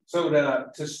 So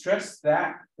to stress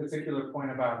that particular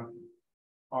point about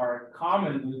our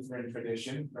common Lutheran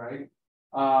tradition, right?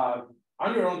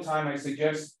 On your own time, I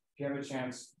suggest, if you have a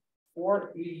chance,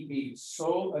 488,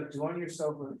 so adorn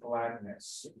yourself with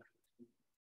gladness.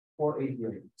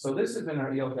 488. So this is in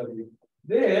our ELW.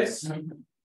 This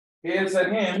is a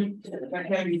hymn that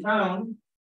can be found,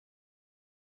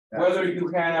 whether you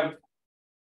have,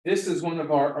 this is one of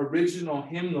our original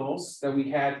hymnals that we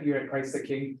had here at Christ the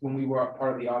King when we were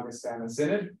part of the Augustana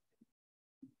Synod.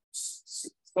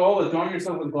 So adorn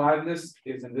yourself with gladness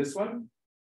is in this one.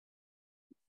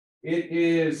 It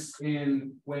is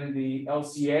in, when the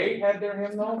LCA had their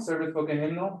hymnal, service book and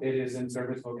hymnal, it is in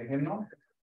service book and hymnal.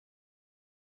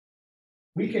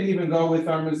 We can even go with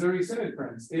our Missouri Synod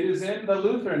friends. It is in the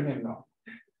Lutheran hymnal.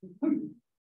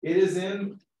 It is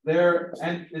in their,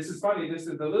 and this is funny, this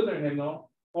is the Lutheran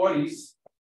hymnal, 40s,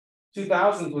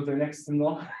 2000s was their next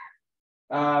hymnal.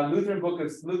 Lutheran book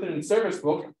is Lutheran service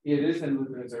book, it is in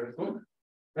Lutheran service book.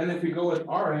 And if we go with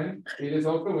RN, it is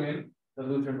also in the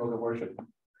Lutheran book of worship.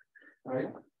 Right?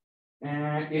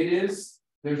 And it is,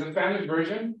 there's a Spanish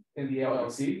version in the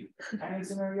LLC, and it's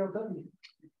in our ELW.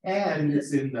 And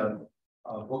it's in the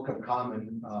Book of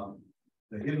Common,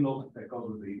 the hymnal that goes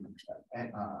with the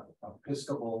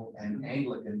Episcopal and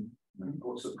Anglican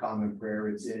books of common prayer.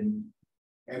 It's in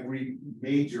every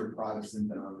major Protestant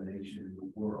denomination in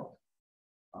the world.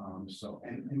 So,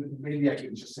 and maybe I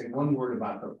can just say one word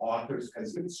about the authors,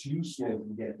 because it's useful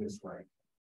to get this right.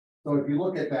 So if you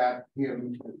look at that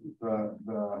hymn,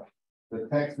 the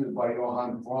text is by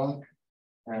Johann Frank,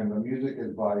 and the music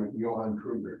is by Johann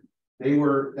Kruger.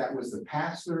 That was the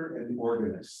pastor and the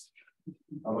organist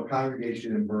of a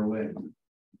congregation in Berlin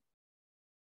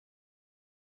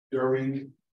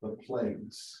during the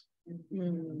plagues.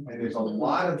 And there's a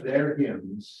lot of their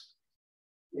hymns.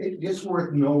 It's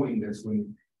worth knowing this.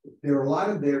 When there are a lot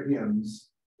of their hymns,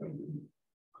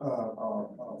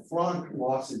 Frank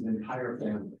lost his entire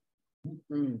family.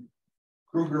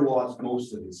 Kruger lost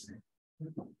most of his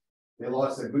family. They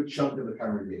lost a good chunk of the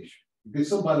congregation. You can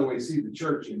still, by the way, see the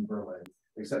church in Berlin,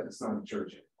 except it's not a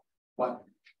church. But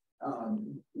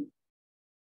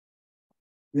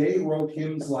they wrote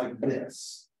hymns like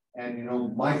this. And you know,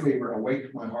 my favorite,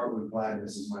 "Awake My Heart with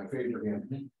Gladness," is my favorite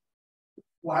hymn.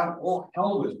 While all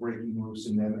hell was breaking loose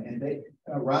in them, and they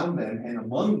around them and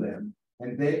among them,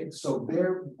 and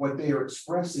what they are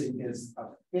expressing is a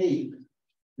faith,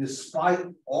 despite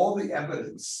all the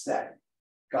evidence that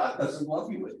God doesn't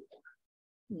love you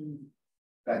anymore.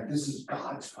 That this is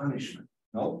God's punishment.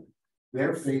 No,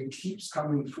 their faith keeps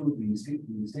coming through these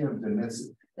hymns, and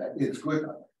it's good.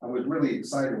 I was really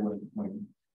excited when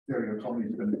Dario told me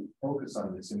he's going to focus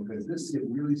on this, because this it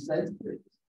really says things.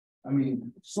 I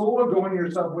mean, "So adorn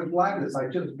yourself with gladness, I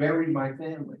just buried my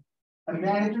family."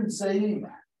 Imagine saying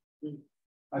that.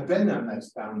 I've been down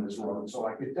this road, so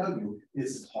I could tell you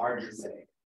this is hard to say.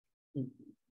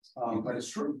 But it's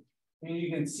true. And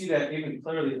you can see that even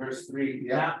clearly, verse 3.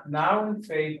 Yeah. Now in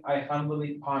faith I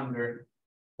humbly ponder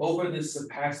over this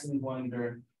surpassing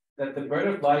wonder, that the bread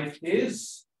of life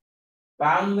is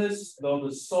boundless, though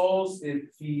the souls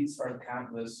it feeds are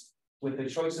countless. With the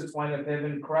choicest wine of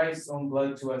heaven, Christ's own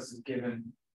blood to us is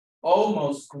given. O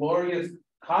most glorious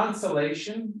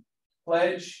consolation,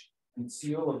 pledge and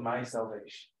seal of my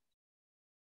salvation.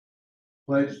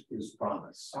 Pledge is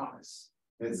promise. Promise.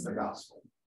 It's the gospel.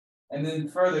 And then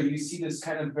further, you see this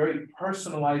kind of very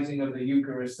personalizing of the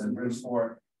Eucharist in verse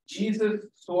 4. Jesus,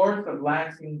 source of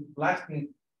lasting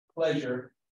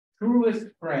pleasure, truest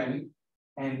friend,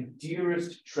 and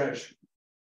dearest treasure.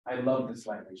 I love this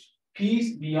language.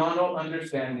 Peace beyond all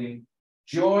understanding,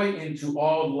 joy into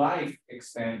all life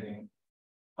expanding.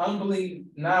 Humbly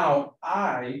now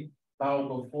I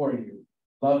bow before you.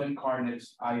 Love incarnate,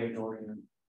 I adore you.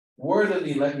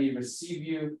 Worthily let me receive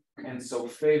you, and so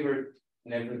favored,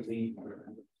 never leave.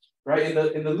 Right?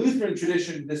 In the Lutheran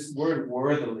tradition, this word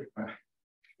worthily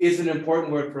is an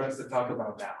important word for us to talk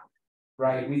about now.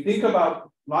 Right? We think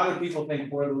about, a lot of people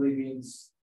think worthily means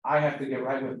I have to get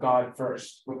right with God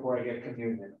first before I get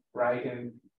communion, right?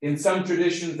 And in some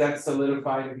traditions, that's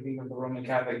solidified. If you think of the Roman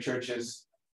Catholic churches,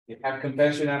 you have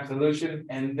confession, absolution,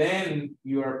 and then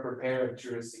you are prepared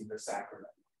to receive the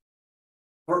sacrament.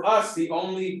 For us, the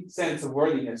only sense of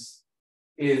worthiness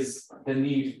is the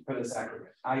need for the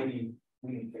sacrament, i.e.,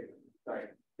 we need faith, right?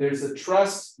 There's a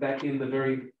trust that in the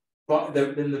very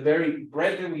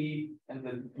bread that we eat and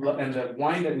the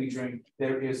wine that we drink,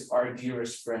 there is our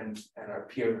dearest friend and our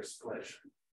purest pleasure,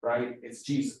 right? It's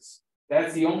Jesus.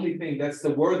 That's the only thing. That's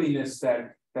the worthiness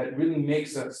that really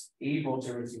makes us able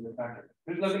to receive the sacrament.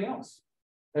 There's nothing else.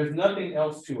 There's nothing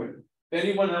else to it. If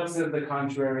anyone else says the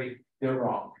contrary, they're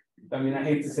wrong. I mean, I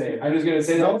hate to say it. I'm just going to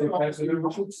say that.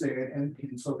 You should say it, and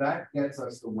so that gets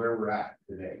us to where we're at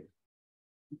today.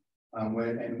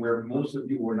 Where most of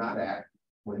you were not at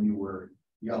when you were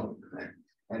young,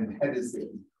 and that is that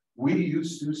we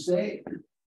used to say,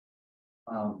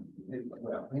 well,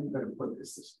 I'm going to put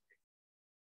this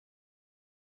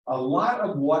way. A lot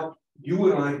of what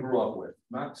you and I grew up with,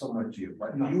 not so much you,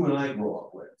 but you and I grew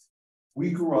up with,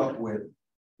 we grew up with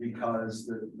because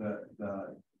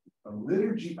the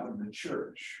liturgy of the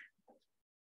church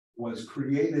was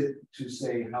created to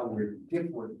say how we're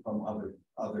different from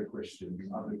other Christians,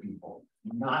 other people,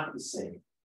 not the same.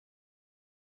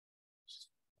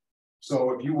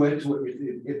 So if you went to,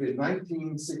 if in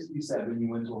 1967 you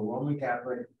went to a Roman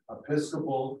Catholic,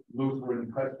 Episcopal,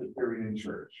 Lutheran, Presbyterian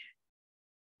church,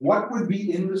 what would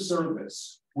be in the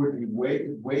service would be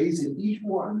ways in each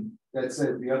one that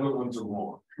said the other ones are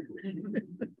wrong.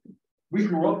 We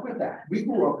grew up with that. We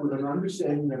grew up with an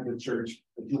understanding of the church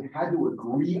that you had to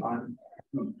agree on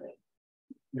everything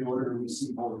in order to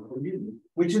receive Holy Communion,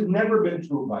 which has never been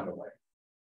true, by the way.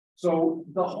 So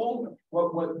the whole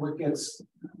what gets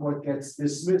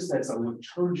dismissed as a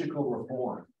liturgical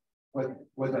reform,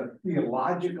 was a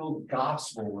theological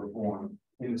gospel reform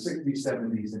in the 60s,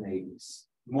 70s, and 80s,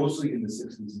 mostly in the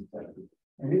 60s and 70s.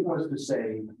 And it was to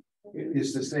say,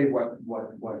 what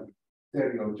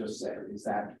Sergio just said, is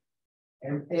that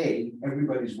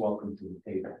everybody's welcome to the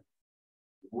table.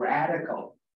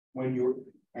 Radical when you're,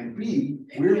 and B,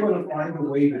 we're going to find a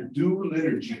way to do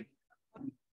liturgy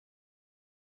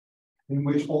in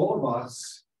which all of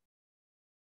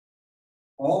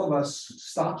us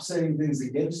stop saying things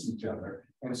against each other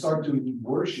and start doing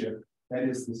worship that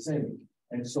is the same.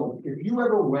 And so if you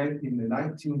ever went in the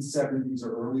 1970s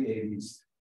or early 80s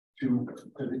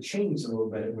because it changed a little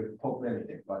bit with Pope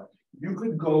Benedict, but you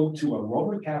could go to a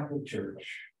Roman Catholic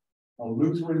church, a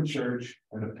Lutheran church,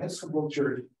 an Episcopal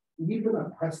church, even a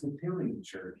Presbyterian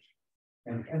church,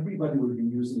 and everybody would be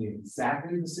using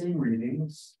exactly the same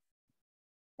readings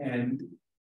and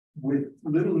with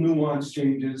little nuance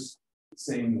changes,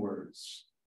 same words.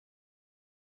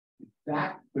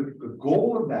 That the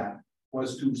goal of that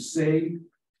was to say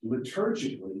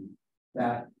liturgically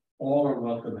that all are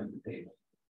welcome at the table.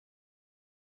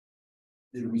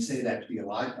 Did we say that to be a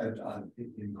lot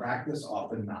in practice?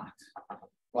 Often not.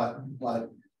 But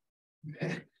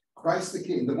Christ the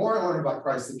King. The more I learn about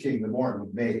Christ the King, the more I'm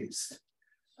amazed.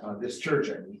 This church,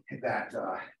 I mean, that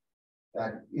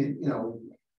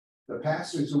the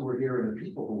pastors who were here and the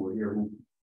people who were here who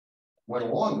went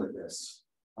along with this,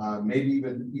 maybe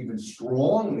even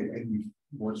strongly, and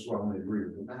more strongly agree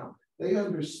with it now. They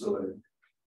understood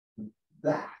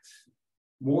that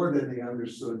more than they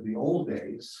understood the old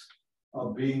days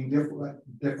of being different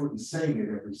and saying it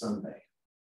every Sunday.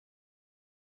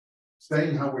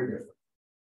 Saying how we're different.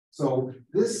 So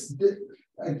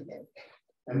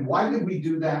and why did we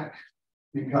do that?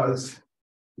 Because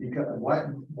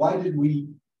why did we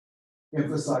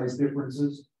emphasize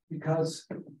differences? Because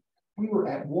we were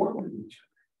at war with each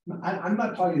other. I'm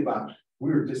not talking about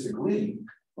we were disagreeing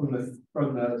from the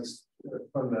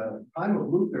time of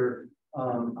Luther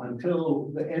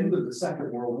until the end of the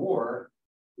Second World War.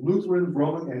 Lutheran,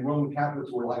 Roman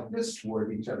Catholics were like this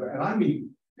toward each other, and I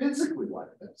mean physically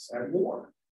like this at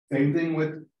war. Same thing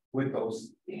with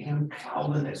those damn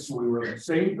Calvinists. We were the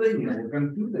same thing. We're going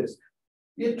to do this.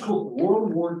 It took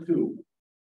World War II,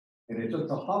 and it took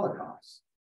the Holocaust.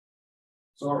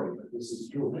 Sorry, but this is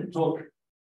true. It took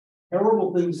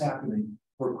terrible things happening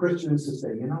for Christians to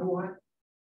say, you know what?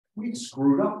 We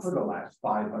screwed up for the last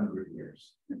 500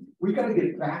 years. We got to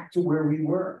get back to where we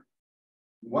were.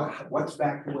 What's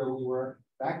back to where we were?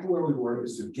 Back to where we were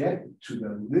is to get to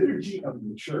the liturgy of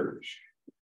the church,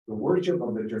 the worship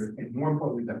of the church, and more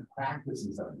importantly, the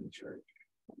practices of the church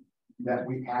that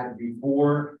we had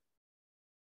before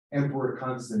Emperor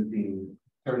Constantine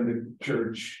turned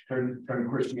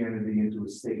Christianity into a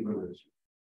state religion.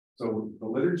 So the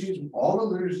liturgies, all the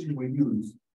liturgies we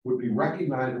use would be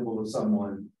recognizable to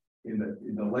someone in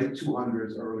the late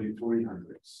 200s, early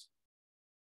 300s.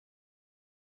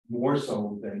 More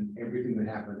so than everything that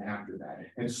happened after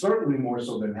that. And certainly more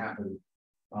so than happened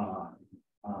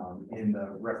in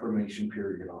the Reformation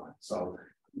period on. So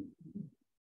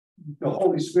the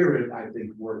Holy Spirit, I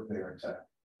think, worked there to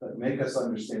make us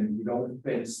understand you don't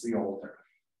fence the altar.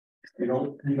 You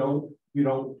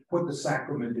don't put the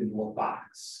sacrament into a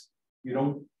box. You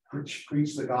don't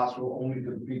preach the gospel only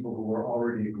to the people who are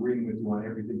already agreeing with you on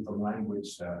everything from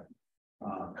language to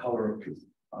color of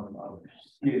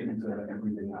skin to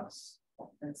everything else.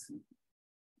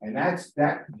 And that's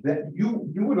that you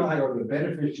and I are the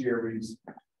beneficiaries,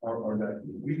 or that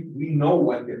we know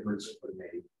what difference it would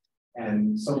make.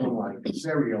 And someone like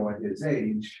Sergio at his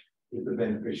age is the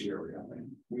beneficiary of it.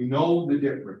 We know the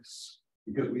difference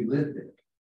because we lived it.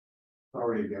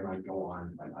 Sorry again, I go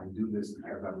on. I do this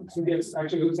because I'm. So yes,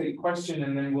 actually, we'll take a question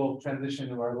and then we'll transition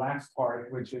to our last part,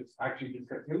 which is actually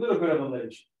discussing a little bit of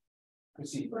religion.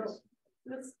 Proceed. Well,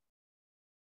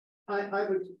 I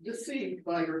was deceived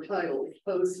by your title,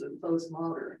 Post and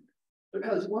Postmodern,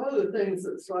 because one of the things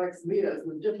that strikes me as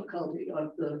the difficulty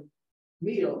of the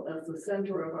meal as the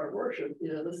center of our worship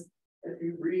is if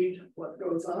you read what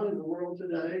goes on in the world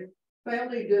today,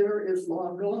 family dinner is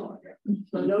long gone.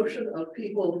 The notion of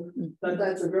people that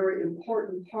that's a very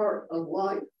important part of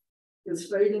life is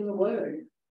fading away.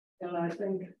 And I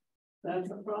think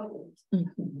that's a problem.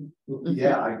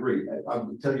 Yeah, I agree.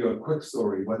 I'll tell you a quick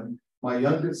story. When my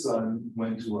youngest son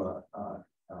went to a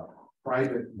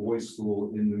private boys'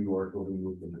 school in New York, over in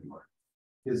Lutheran, New York,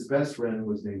 his best friend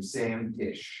was named Sam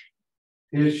Tisch.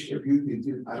 Tisch, if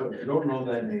you don't know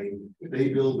that name, they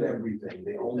build everything.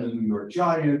 They own the New York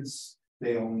Giants.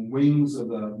 They own wings of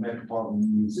the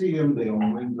Metropolitan Museum. They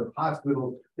own wings of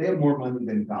hospitals. They have more money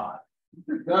than God.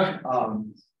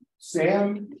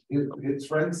 Sam, his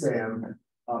friend Sam,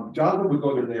 Jonathan would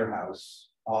go to their house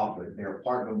often, their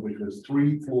apartment, which was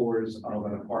 3 floors of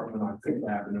an apartment on 5th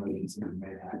Avenue in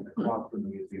Manhattan, across from the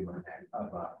Museum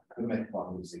of the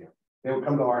Metropolitan Museum. They would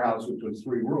come to our house, which was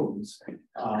 3 rooms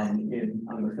on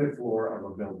the 5th floor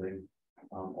of a building,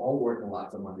 all worth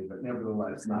lots of money, but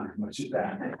nevertheless, not as much as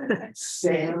that.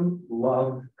 Sam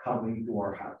loved coming to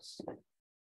our house.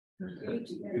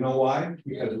 You know why?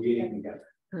 Because we ate together.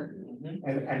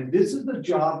 And this is the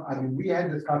job. I mean, we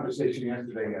had this conversation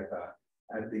yesterday at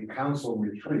the council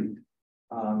retreat,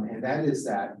 and that is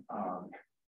that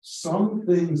some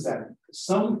things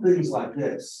like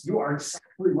this, you are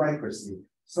exactly right, Christy.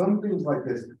 Some things like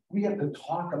this, we have to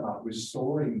talk about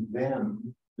restoring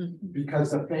them,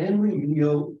 because the family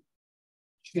meal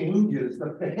changes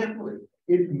the family.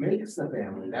 It makes the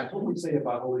family. That's what we say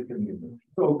about Holy Communion.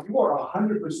 So you are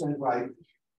 100% right.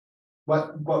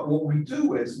 But what we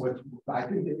do is, what I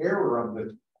think the error of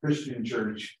the Christian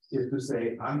church is to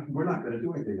say, we're not going to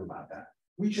do anything about that.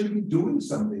 We should be doing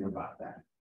something about that.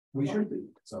 We should be.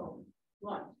 So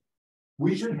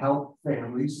we should help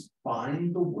families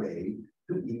find a way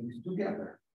to eat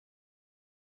together.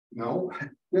 No,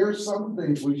 there are some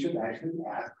things we should actually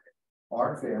ask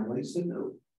our families to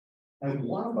do. And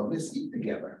one of them is eat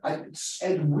together.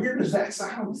 And weird as that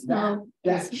sounds,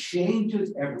 that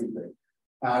changes everything.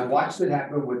 I watched it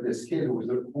happen with this kid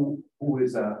who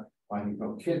is a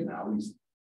kid now. He's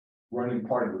running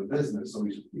part of the business, so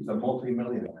he's a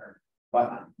multi-millionaire.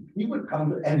 But he would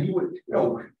come and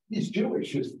he's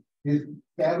Jewish. His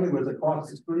family was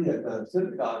across the street at the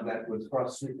synagogue that was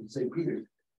across the street from St. Peter's.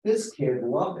 This kid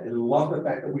loved it and loved the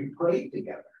fact that we prayed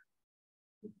together.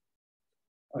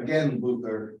 Again,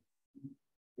 Luther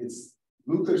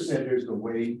centers the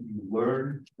way you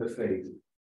learn the faith.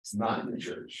 It's not in the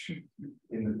church,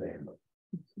 in the family.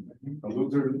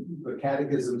 The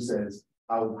catechism says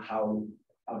how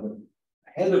the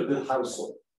head of the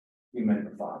household, he meant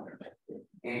the father,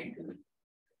 and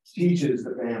teaches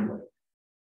the family,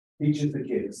 teaches the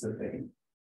kids the faith.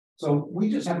 So we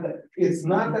just have to, it's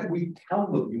not that we tell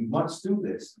them you must do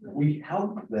this, we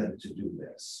help them to do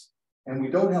this. And we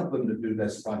don't help them to do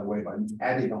this, by the way, by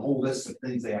adding a whole list of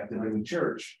things they have to do in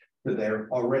church to their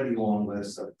already long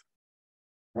list of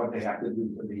what they have to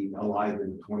do to be alive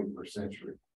in the 21st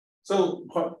century. So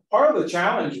part of the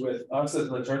challenge with us as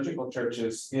liturgical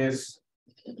churches is,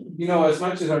 as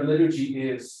much as our liturgy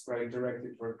is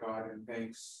directed toward God and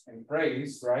thanks and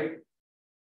praise, right?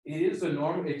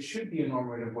 It should be a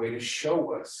normative way to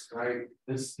show us,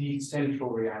 these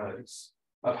central realities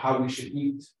of how we should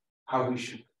eat, how we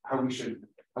should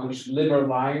live our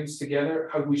lives together,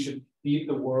 how we should feed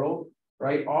the world,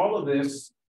 right? All of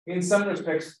this, in some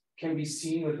respects, can be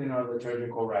seen within our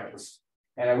liturgical rites.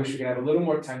 And I wish we could have a little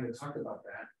more time to talk about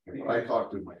that. I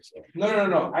talked to myself.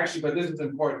 No. Actually, but this is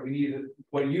important. We needed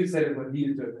what you said and what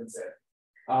needed to have been said.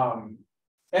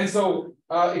 And so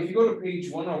if you go to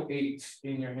page 108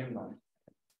 in your hymnal,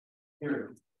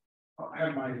 here, I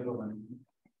have my little one.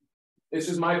 This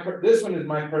one is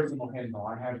my personal hymnal.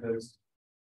 I have this.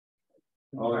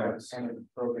 Oh, yeah, it's kind of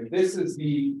broken. This is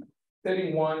the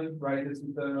setting 1, right? This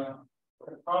is the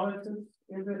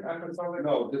is it apostolic?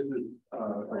 No, this is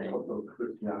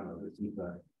Christiana.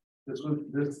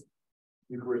 This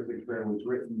Eucharistic prayer was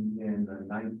written in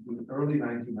the early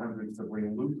 1900s to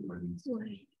bring Lutherans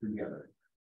together.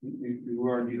 You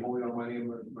are indeed holy on my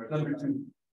name. Number 2.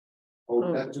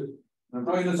 Oh, that's just.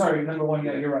 Number 1.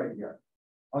 Yeah, you're right. Yeah,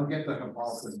 I'll get the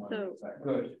compulsion one.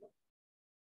 Good.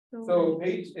 So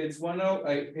it's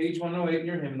 108, page 108 in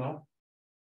your hymnal.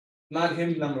 Not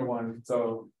hymn number 1.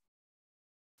 So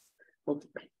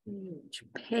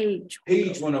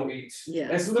page 108. Yeah,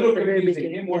 that's a little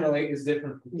confusing. Hymn 108 is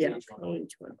different from page 108.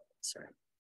 Page 1. Sorry.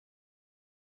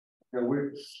 Yeah,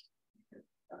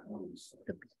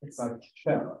 it's like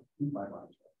shadow.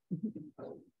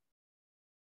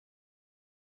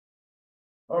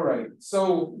 All right,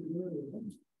 so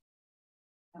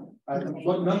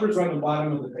what numbers are on the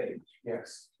bottom of the page?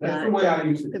 Yes, that's the way I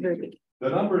used to teach it. The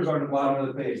numbers are on the bottom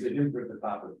of the page, they didn't print the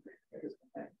top of the page.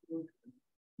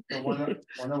 So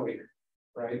 108,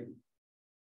 right?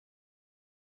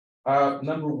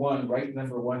 Number one, right?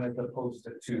 Number one as opposed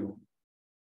to 2.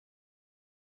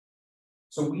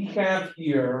 So we have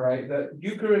here, right, that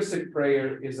Eucharistic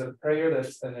prayer is a prayer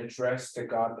that's an address to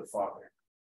God the Father,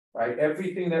 right?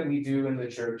 Everything that we do in the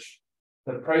church,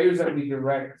 the prayers that we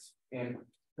direct in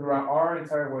throughout our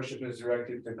entire worship is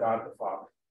directed to God the Father.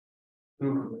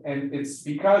 And it's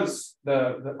because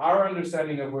our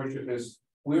understanding of worship is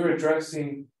we're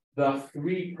addressing the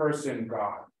 3-person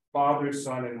God, Father,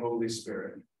 Son, and Holy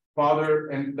Spirit. Father,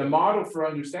 and the model for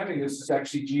understanding this is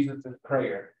actually Jesus'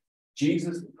 prayer.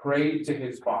 Jesus prayed to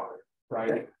his Father,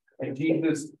 right? And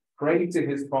Jesus prayed to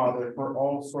his Father for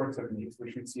all sorts of needs,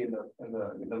 which we see in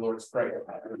the Lord's Prayer.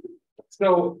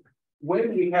 So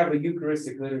when we have a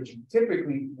Eucharistic liturgy,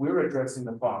 typically we're addressing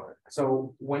the Father.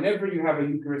 So whenever you have a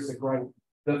Eucharistic rite,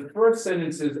 the first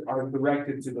sentences are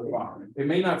directed to the Father. It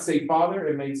may not say Father,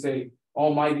 it may say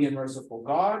Almighty and merciful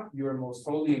God, you are most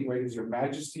holy and great is your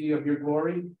majesty of your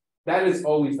glory. That is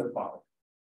always the Father.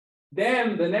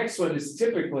 Then the next one is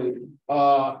typically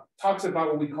talks about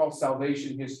what we call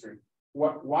salvation history.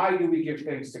 Why do we give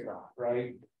thanks to God,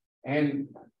 right? And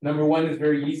number one is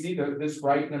very easy. This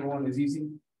right, number one is easy.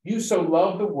 You so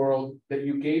loved the world that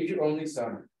you gave your only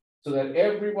Son, so that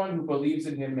everyone who believes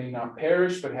in him may not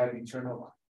perish but have eternal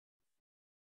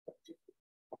life.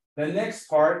 The next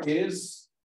part is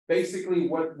basically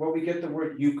what we get the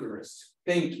word Eucharist.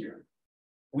 Thank you.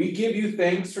 We give you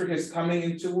thanks for his coming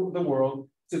into the world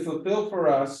to fulfill for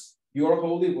us your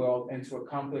holy will and to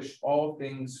accomplish all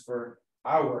things for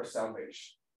our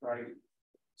salvation, right?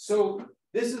 So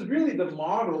this is really the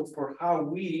model for how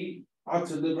we ought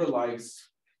to live our lives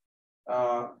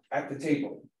at the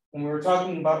table. When we're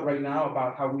talking about right now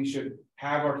about how we should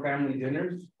have our family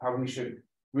dinners, how we should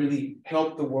really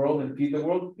help the world and feed the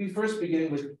world, we first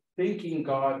begin with thanking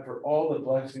God for all the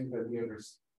blessings that we have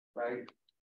received, right?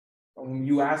 When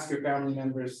you ask your family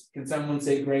members, can someone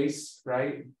say grace,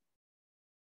 right?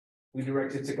 We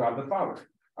direct it to God the Father.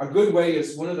 A good way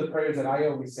is one of the prayers that I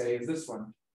always say is this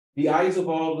one. The eyes of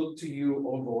all look to you,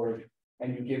 O Lord,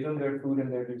 and you give them their food in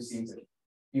their due season.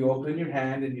 You open your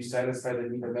hand and you satisfy the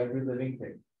need of every living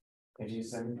thing. In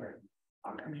Jesus' name we pray.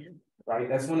 Amen. Right?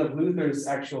 That's one of Luther's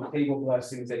actual table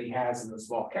blessings that he has in the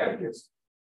small catechism.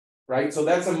 Right? So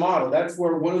that's a model. That's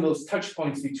where one of those touch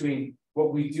points between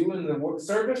what we do in the work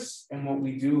service and what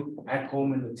we do at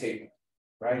home in the table.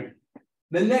 Right?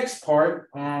 The next part,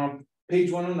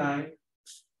 page 109,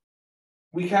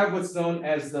 we have what's known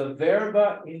as the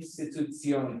verba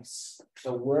institutionis,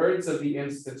 the words of the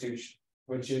institution,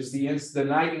 which is the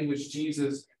night in which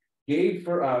Jesus gave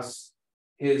for us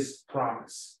his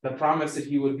promise, the promise that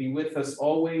he would be with us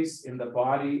always in the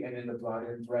body and in the blood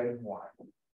and bread and wine.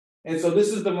 And so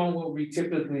this is the one where we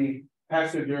typically,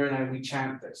 Pastor Dur and I, we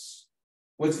chant this.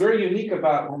 What's very unique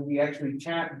about when we actually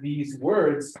chant these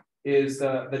words is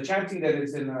the chanting that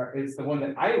is is the one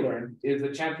that I learned, is the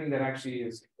chanting that actually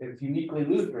is uniquely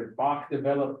Lutheran. Bach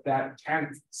developed that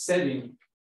chant setting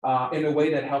in a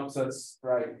way that helps us,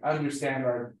 right, understand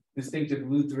our distinctive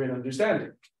Lutheran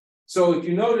understanding. So if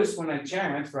you notice when I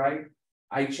chant, right,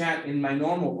 I chant in my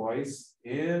normal voice,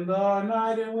 in the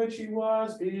night in which he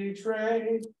was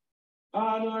betrayed,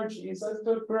 our Lord Jesus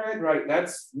took bread, right,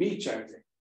 that's me chanting.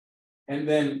 And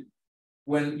then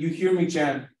when you hear me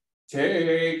chant,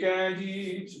 take and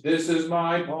eat, this is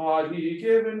my body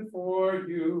given for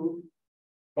you.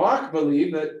 Bach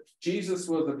believed that Jesus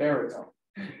was a baritone.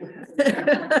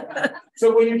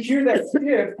 So when you hear that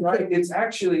shift, right, it's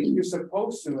actually, you're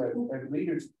supposed to, as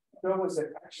leaders, show us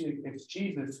that actually it's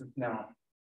Jesus who's now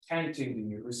chanting to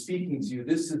you, who's speaking to you.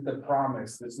 This is the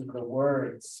promise, this is the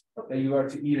words that you are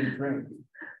to eat and drink.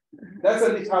 That's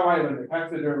at least how I learned it.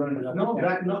 Pastor Dur learned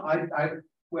it.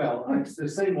 Well, it's the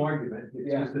same argument, it's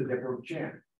just a different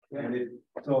chant. And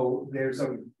so there's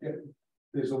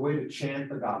a way to chant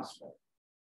the gospel.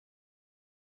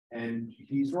 And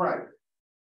he's right.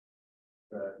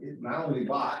 Not only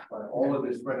Bach, but all of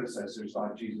his predecessors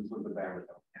thought Jesus was a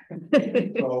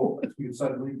baritone. So you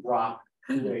suddenly drop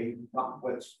to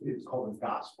it's called a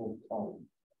gospel tone.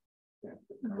 Yeah.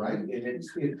 Right? And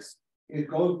it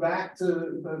goes back to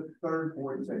the 3rd,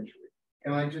 4th century.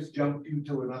 Can I just jump you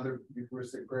to another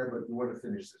Eucharistic prayer, but you want to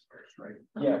finish this first, right?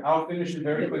 Yeah, I'll finish it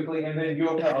very quickly and then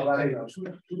you'll have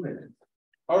two minutes.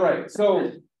 All right,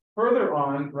 so further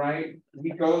on, right,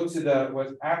 we go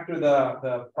to after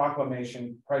the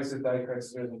proclamation, Christ has died,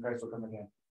 Christ is risen, Christ will come again.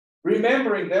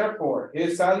 Remembering, therefore,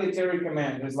 his salutary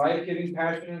command, his life-giving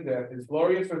passion and death, his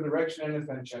glorious resurrection and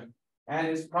ascension, and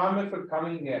his promise of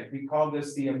coming again. We call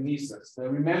this the amnesis, the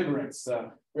remembrance.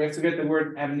 We have to get the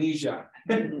word amnesia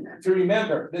to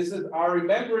remember. This is our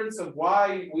remembrance of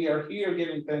why we are here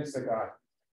giving thanks to God.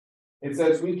 It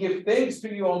says, we give thanks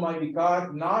to you, Almighty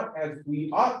God, not as we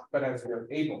ought, but as we are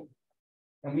able.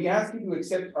 And we ask you to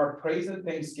accept our praise and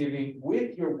thanksgiving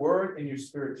with your word and your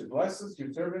spirit to bless us,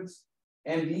 your servants,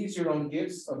 and these your own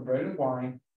gifts of bread and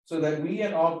wine, so that we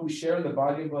and all who share in the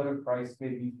body and blood of Christ may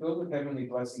be filled with heavenly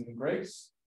blessing and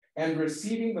grace, and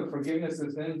receiving the forgiveness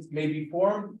of sins may be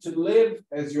formed to live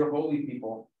as your holy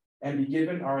people and be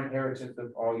given our inheritance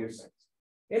of all your sins.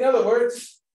 In other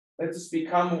words, let us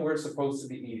become what we're supposed to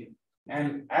be eating.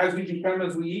 And as we become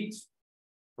as we eat,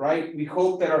 right, we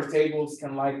hope that our tables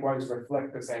can likewise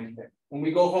reflect the same thing. When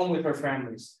we go home with our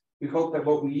families, we hope that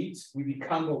what we eat, we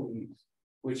become what we eat,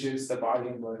 which is the body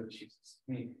and blood of Jesus.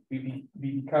 We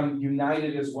become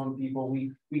united as one people.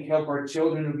 We help our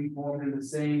children to be formed in the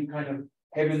same kind of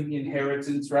heavenly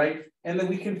inheritance, right? And then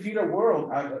we can feed our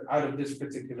world out of this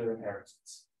particular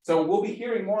inheritance. So we'll be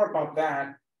hearing more about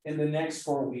that in the next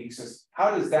 4 weeks. Is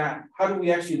how do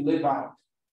we actually live out,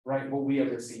 right, what we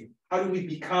have received? How do we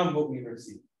become what we've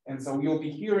received? And so you'll be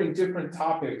hearing different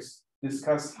topics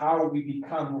discuss how we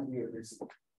become what we have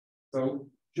received. So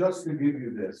just to give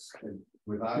you this, and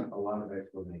without a lot of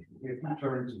explanation, if you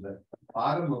turn to the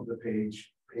bottom of the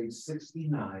page, page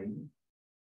 69,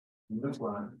 in the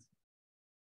front,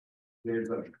 there's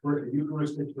a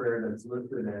Eucharistic prayer that's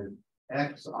listed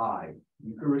as XI,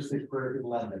 Eucharistic prayer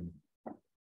 11.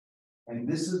 And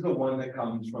this is the one that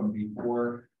comes from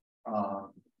before,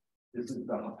 this is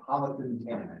the Neapolitan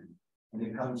canon, and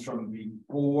it comes from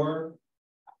before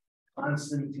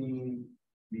Constantine,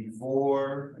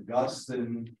 before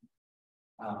Augustine,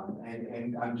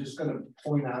 and I'm just going to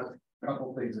point out a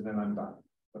couple things and then I'm done.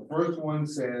 The first one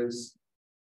says,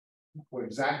 well,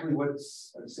 exactly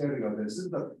what's said ago. This is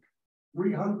the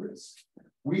 300s.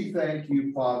 We thank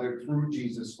you, Father, through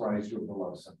Jesus Christ, your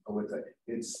beloved Son. So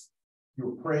it's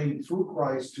you're praying through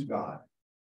Christ to God.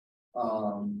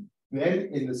 Then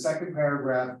in the second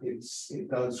paragraph, it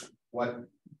does what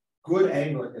good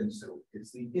Anglicans do.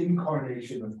 It's the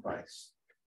incarnation of Christ.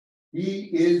 He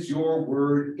is your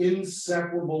word,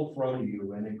 inseparable from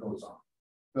you, and it goes on.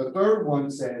 The third one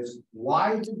says,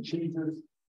 why did Jesus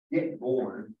get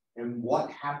born and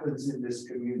what happens in this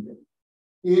communion?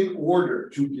 In order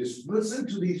to just listen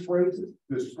to these phrases,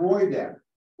 destroy death,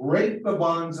 break the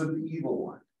bonds of the evil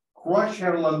one, crush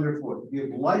hell underfoot,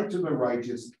 give light to the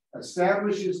righteous,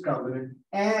 establish his covenant,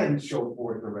 and show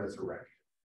forth the resurrection.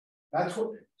 That's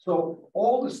what, so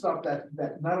all the stuff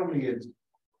that not only is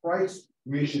Christ's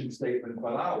mission statement,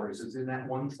 but ours is in that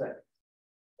one sentence.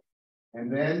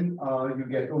 And then you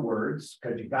get the words,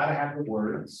 because you got to have the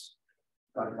words.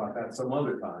 Talk about that some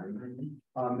other time.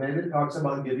 Then it talks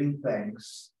about giving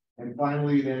thanks. And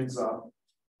finally, it ends up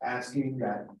asking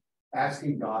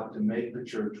God to make the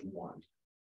church one.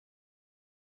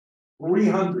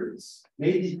 300s,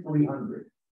 maybe 300.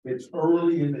 It's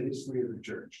early in the history of the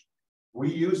church. We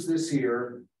use this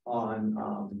here on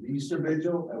the Easter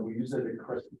Vigil, and we use it at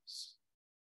Christmas.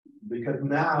 Because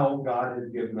now God has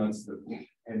given us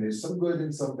and there's some good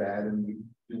and some bad, and we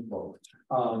do both.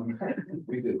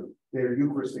 We do. Their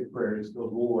Eucharistic prayers, the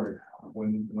Lord,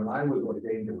 when I was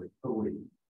ordained, there were 3,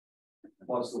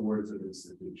 plus the words of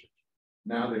institution.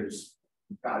 Now there's,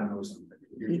 God knows something.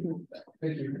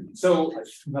 Thank you. So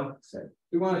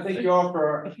we want to thank you all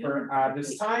for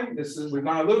this time. We've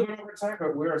gone a little bit over time,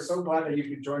 but we are so glad that you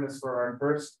could join us for our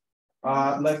first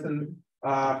lesson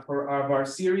of our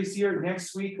series here.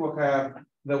 Next week we'll have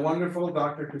the wonderful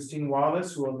Dr. Christine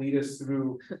Wallace, who will lead us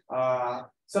through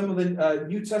some of the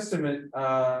New Testament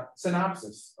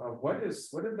synopsis of what did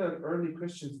the early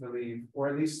Christians believe, or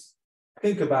at least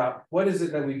think about what is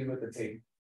it that we do at the table.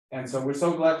 And so we're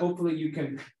so glad. Hopefully you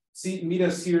can meet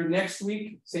us here next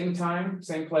week, same time,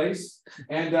 same place.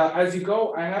 And as you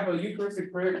go, I have a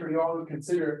Eucharistic prayer for you all to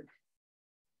consider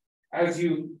as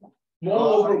you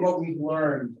mull over what we've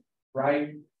learned,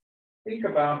 right? Think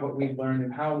about what we've learned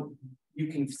and how you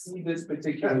can see this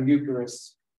particular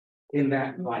Eucharist in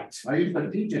that light. I used to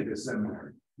teach at this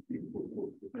seminary.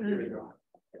 There you go.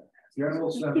 General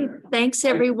seminary. Thanks,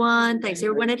 everyone. Thanks,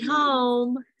 everyone at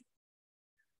home.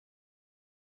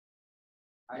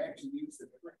 I actually used it.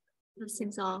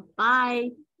 Blessings all. Bye.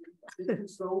 This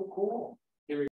is so cool.